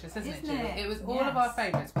is delicious, isn't it, Isn't Julie? it? It was all of our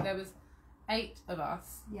favourites, but there was 8 of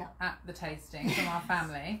us Yeah. at the tasting from our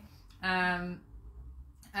family.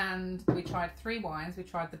 And we tried 3 wines. We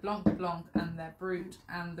tried the Blanc de Blanc and the Brut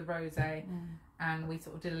and the Rosé. And we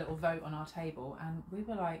sort of did a little vote on our table. And we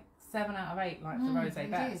were like 7 out of 8 liked the Rosé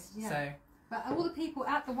best. Yeah. So, but all the people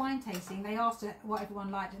at the wine tasting, they asked what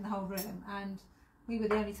everyone liked in the whole room. And we were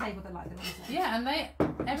the only table that liked the Rosé. yeah, and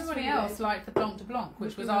everybody really else good. liked the Blanc de Blanc,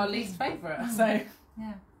 which was we our were least thinking. favourite. So,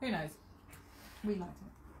 Yeah, who knows? we liked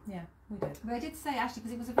it. Yeah, we did. But I did say, actually,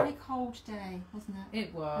 because it was a very cold day, wasn't it?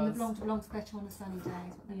 It was. And the Blanc de Blanc's better on a sunny day,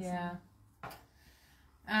 is what they Yeah.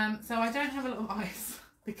 say. So I don't have a lot of ice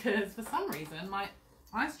because for some reason my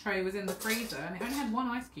ice tray was in the freezer and it only had 1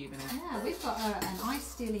 ice cube in it. Yeah, we've got an ice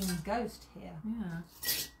stealing ghost here. Yeah.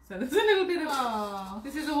 So there's a little bit of... Oh.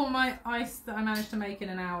 This is all my ice that I managed to make in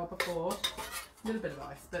an hour before. A little bit of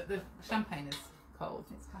ice, but the champagne is cold.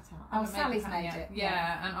 It's cut out. I Oh, haven't Sally's the made pan it. yet.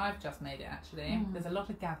 Yeah, and I've just made it actually. There's a lot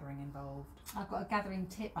of gathering involved. I've got a gathering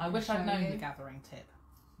tip. I wish I'd known the gathering tip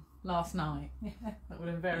last night. That would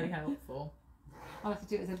have been very helpful. I'll have to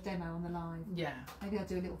do it as a demo on the live. Yeah, Maybe I'll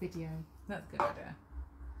do a little video that's a good idea.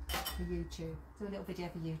 for YouTube. Do a little video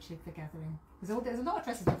for YouTube for gathering. There's a lot of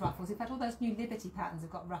dresses with ruffles. In fact, all those new Liberty patterns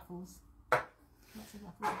have got ruffles. Lots of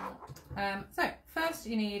ruffles about. So first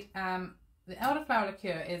you need the elderflower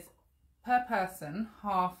liqueur is per person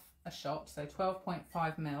half a shot, so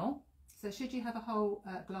 12.5 ml. So should you have a whole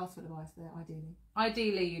glass full of ice there, ideally?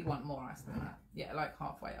 Ideally you'd want more ice than that. Yeah, like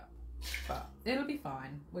halfway up. But it'll be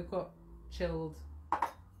fine. We've got chilled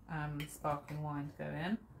sparkling wine to go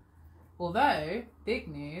in. Although, big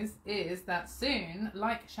news is that soon,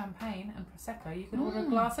 like champagne and Prosecco, you can order a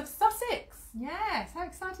glass of Sussex. Yes, how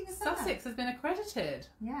exciting is that? Sussex has been accredited.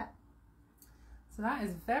 Yeah. So that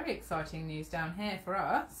is very exciting news down here for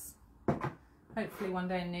us. Hopefully one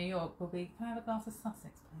day in New York we'll be, can I have a glass of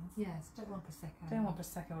Sussex, please? Yes, don't want Prosecco. Don't want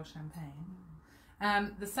Prosecco or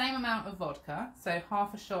champagne. The same amount of vodka, so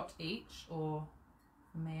half a shot each, or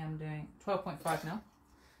for me I'm doing 12.5 ml.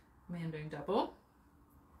 For me I'm doing double.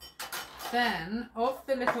 Then, of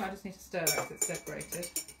the little, I just need to stir that because it's separated,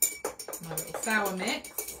 my little sour mix.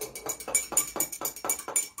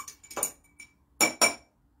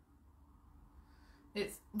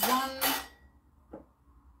 It's 1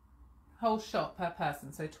 whole shot per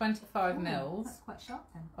person, so 25 mils That's quite sharp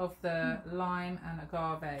then. of the lime and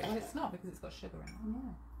agave. Well, it's not because it's got sugar in it.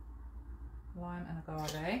 Yeah. Lime and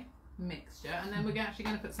agave mixture, and then we're actually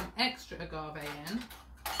going to put some extra agave in.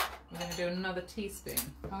 We're going to do another teaspoon.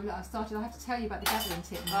 Oh look, I have to tell you about the gathering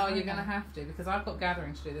tip Oh, now. you're aren't going to I? have to, because I've got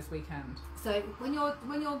gathering to do this weekend. So when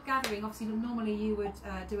you're gathering, obviously normally you would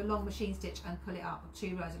do a long machine stitch and pull it up,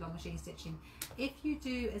 2 rows of long machine stitching. If you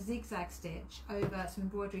do a zigzag stitch over some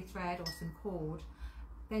embroidery thread or some cord,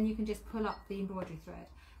 then you can just pull up the embroidery thread.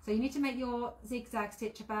 So you need to make your zigzag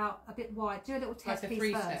stitch about a bit wide. Do a little test Like a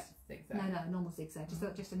piece 3-step first. zigzag. No, normal zigzag.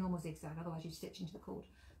 Just a normal zigzag. Otherwise you stitch into the cord.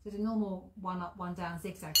 So it's a normal 1 up, 1 down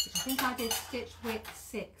zigzag stitch. I think I did stitch width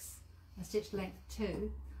 6 and stitch length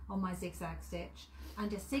 2 on my zigzag stitch, and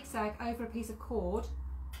just zigzag over a piece of cord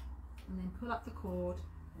and then pull up the cord.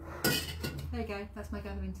 There you go, that's my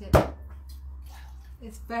gathering tip.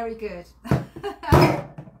 It's very good.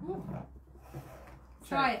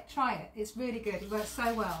 Try it, it's really good, it works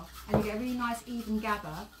so well, and you get a really nice even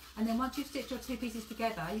gather, and then once you've stitched your two pieces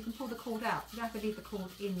together you can pull the cord out, you don't have to leave the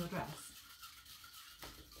cord in your dress.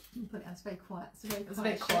 You put it on, it's very quiet, it's a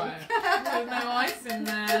bit quiet. There's no ice in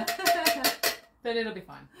there, but it'll be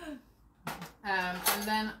fine. And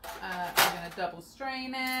then we're going to double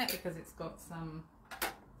strain it because it's got some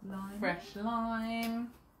fresh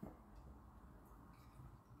lime.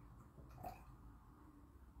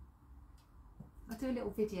 I'll do a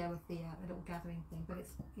little video of the little gathering thing, but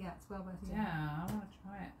it's well worth it. Yeah, I want to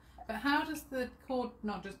try it. But how does the cord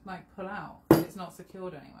not just like pull out if it's not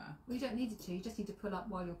secured anywhere? Well, you don't need it to. You just need to pull up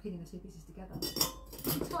while you're pinning the two pieces together.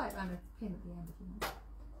 You can tie it around a pin at the end if you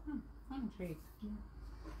want. I'm intrigued. Yeah.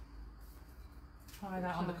 Try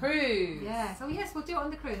that on the cruise. Yes. Oh yes, we'll do it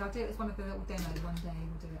on the cruise. I'll do it as one of the little demos one day.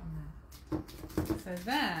 We'll do it on there. So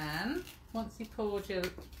then, once you poured your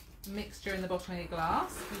mixture in the bottom of your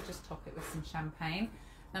glass, you just top it with some champagne.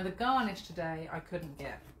 Now the garnish today I couldn't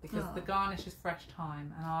get because the garnish is fresh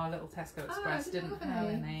thyme and our little Tesco Express didn't have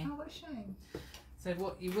any. Oh, what a shame. So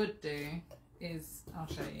what you would do is, I'll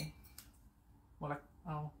show you. Well,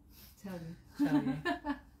 I'll tell you.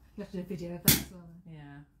 You have to do a video of that as well.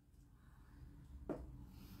 Yeah.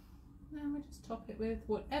 Now we just top it with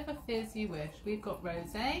whatever fizz you wish. We've got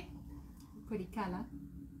rosé. Pretty colour.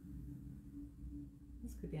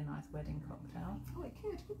 This could be a nice wedding cocktail. Oh, it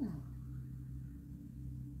could, couldn't it?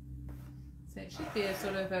 So it should be a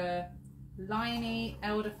sort of a limey,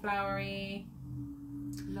 elderflowery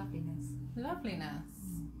loveliness.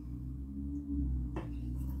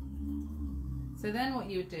 So then what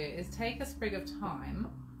you would do is take a sprig of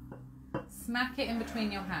thyme, smack it in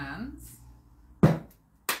between your hands,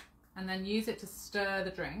 and then use it to stir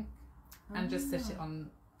the drink and just sit it on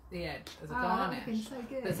the edge as a garnish. That would have been so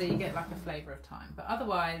good. So you get like a flavour of thyme. But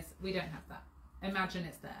otherwise, we don't have that. Imagine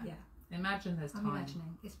it's there. Yeah. Imagine there's thyme. I'm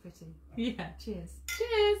imagining. It's pretty. Yeah. Cheers.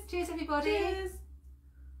 Cheers. Cheers, everybody. Cheers.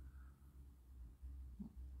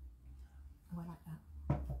 Oh, I like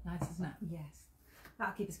that. Nice, isn't it? Yes.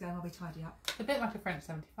 That'll keep us going while we tidy up. It's a bit like a French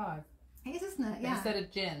 75. It is, isn't it? Yeah. Instead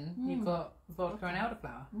of gin, you've got vodka and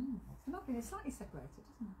elderflower. It's lovely. It's slightly separated,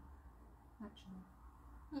 isn't it?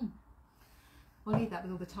 Actually. We'll leave that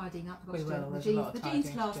with all the tidying up. We will. The jeans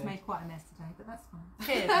class made quite a mess today, but that's fine.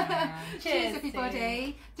 Cheers, Marianne. Cheers,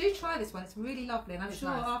 everybody. Do try this one. It's really lovely, and I'm sure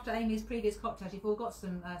nice. After Amy's previous cocktails, you've all got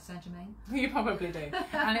some St Germaine. You probably do.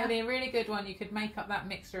 And it'll be a really good one. You could make up that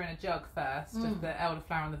mixture in a jug first of the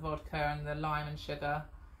elderflower and the vodka and the lime and sugar,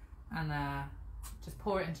 and just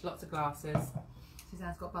pour it into lots of glasses.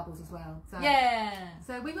 Suzanne's got bubbles as well. So, yeah.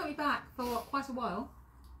 So we won't be back for quite a while.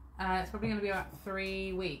 It's probably going to be about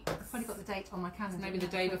 3 weeks. I've probably got the date on my calendar. Maybe the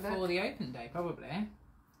day before the open day, probably.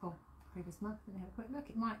 Oh, previous month. Let me have a quick look.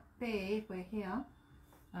 It might be if we're here.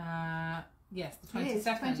 Yes, the 22nd. It is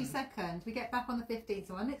 22nd. We get back on the 15th,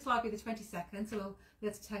 so our next live will be the 22nd. So we'll be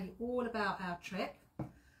able to tell you all about our trip.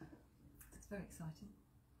 It's very exciting.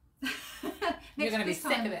 You're going to be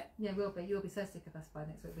sick of it. Yeah, we'll be. You'll be so sick of us by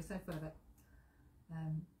next week. We're so full of it.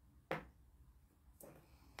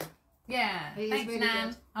 Yeah, thanks, really Nan.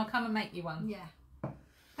 good. I'll come and make you one. Yeah.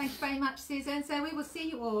 Thank you very much, Susan. So we will see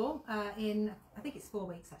you all in, I think it's 4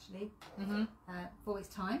 weeks actually, 4 weeks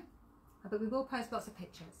time. But we will post lots of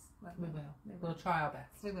pictures. We will. We'll try our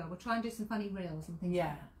best. We will. We'll try and do some funny reels and things like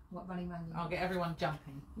that. What running around. I'll get everyone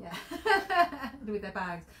jumping. Yeah. With their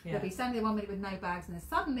bags. Yeah. There'll be suddenly 1 minute with no bags and then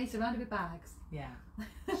suddenly surrounded with bags. Yeah.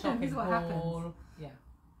 Shopping is what happens. Yeah.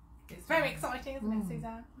 It's very exciting, isn't it,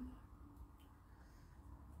 Suzanne?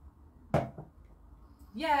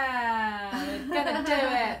 Yeah, we're gonna do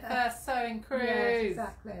it. First sewing cruise. Yes,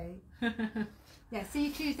 exactly. Yeah, see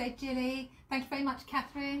you Tuesday, Jilly. Thank you very much,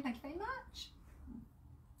 Catherine. Thank you very much.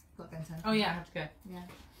 Got to go and turn. Oh yeah, I have to go. Yeah.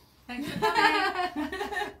 Thanks for coming.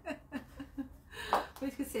 We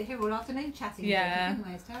could sit here all afternoon chatting. Yeah.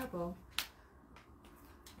 It's terrible.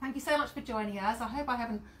 Thank you so much for joining us. I hope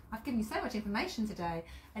I've given you so much information today.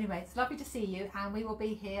 Anyway, it's lovely to see you, and we will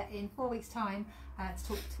be here in 4 weeks' time to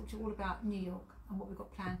talk to you all about New York and what we've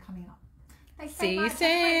got planned coming up. Thanks See so you much.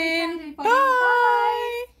 soon. Bye.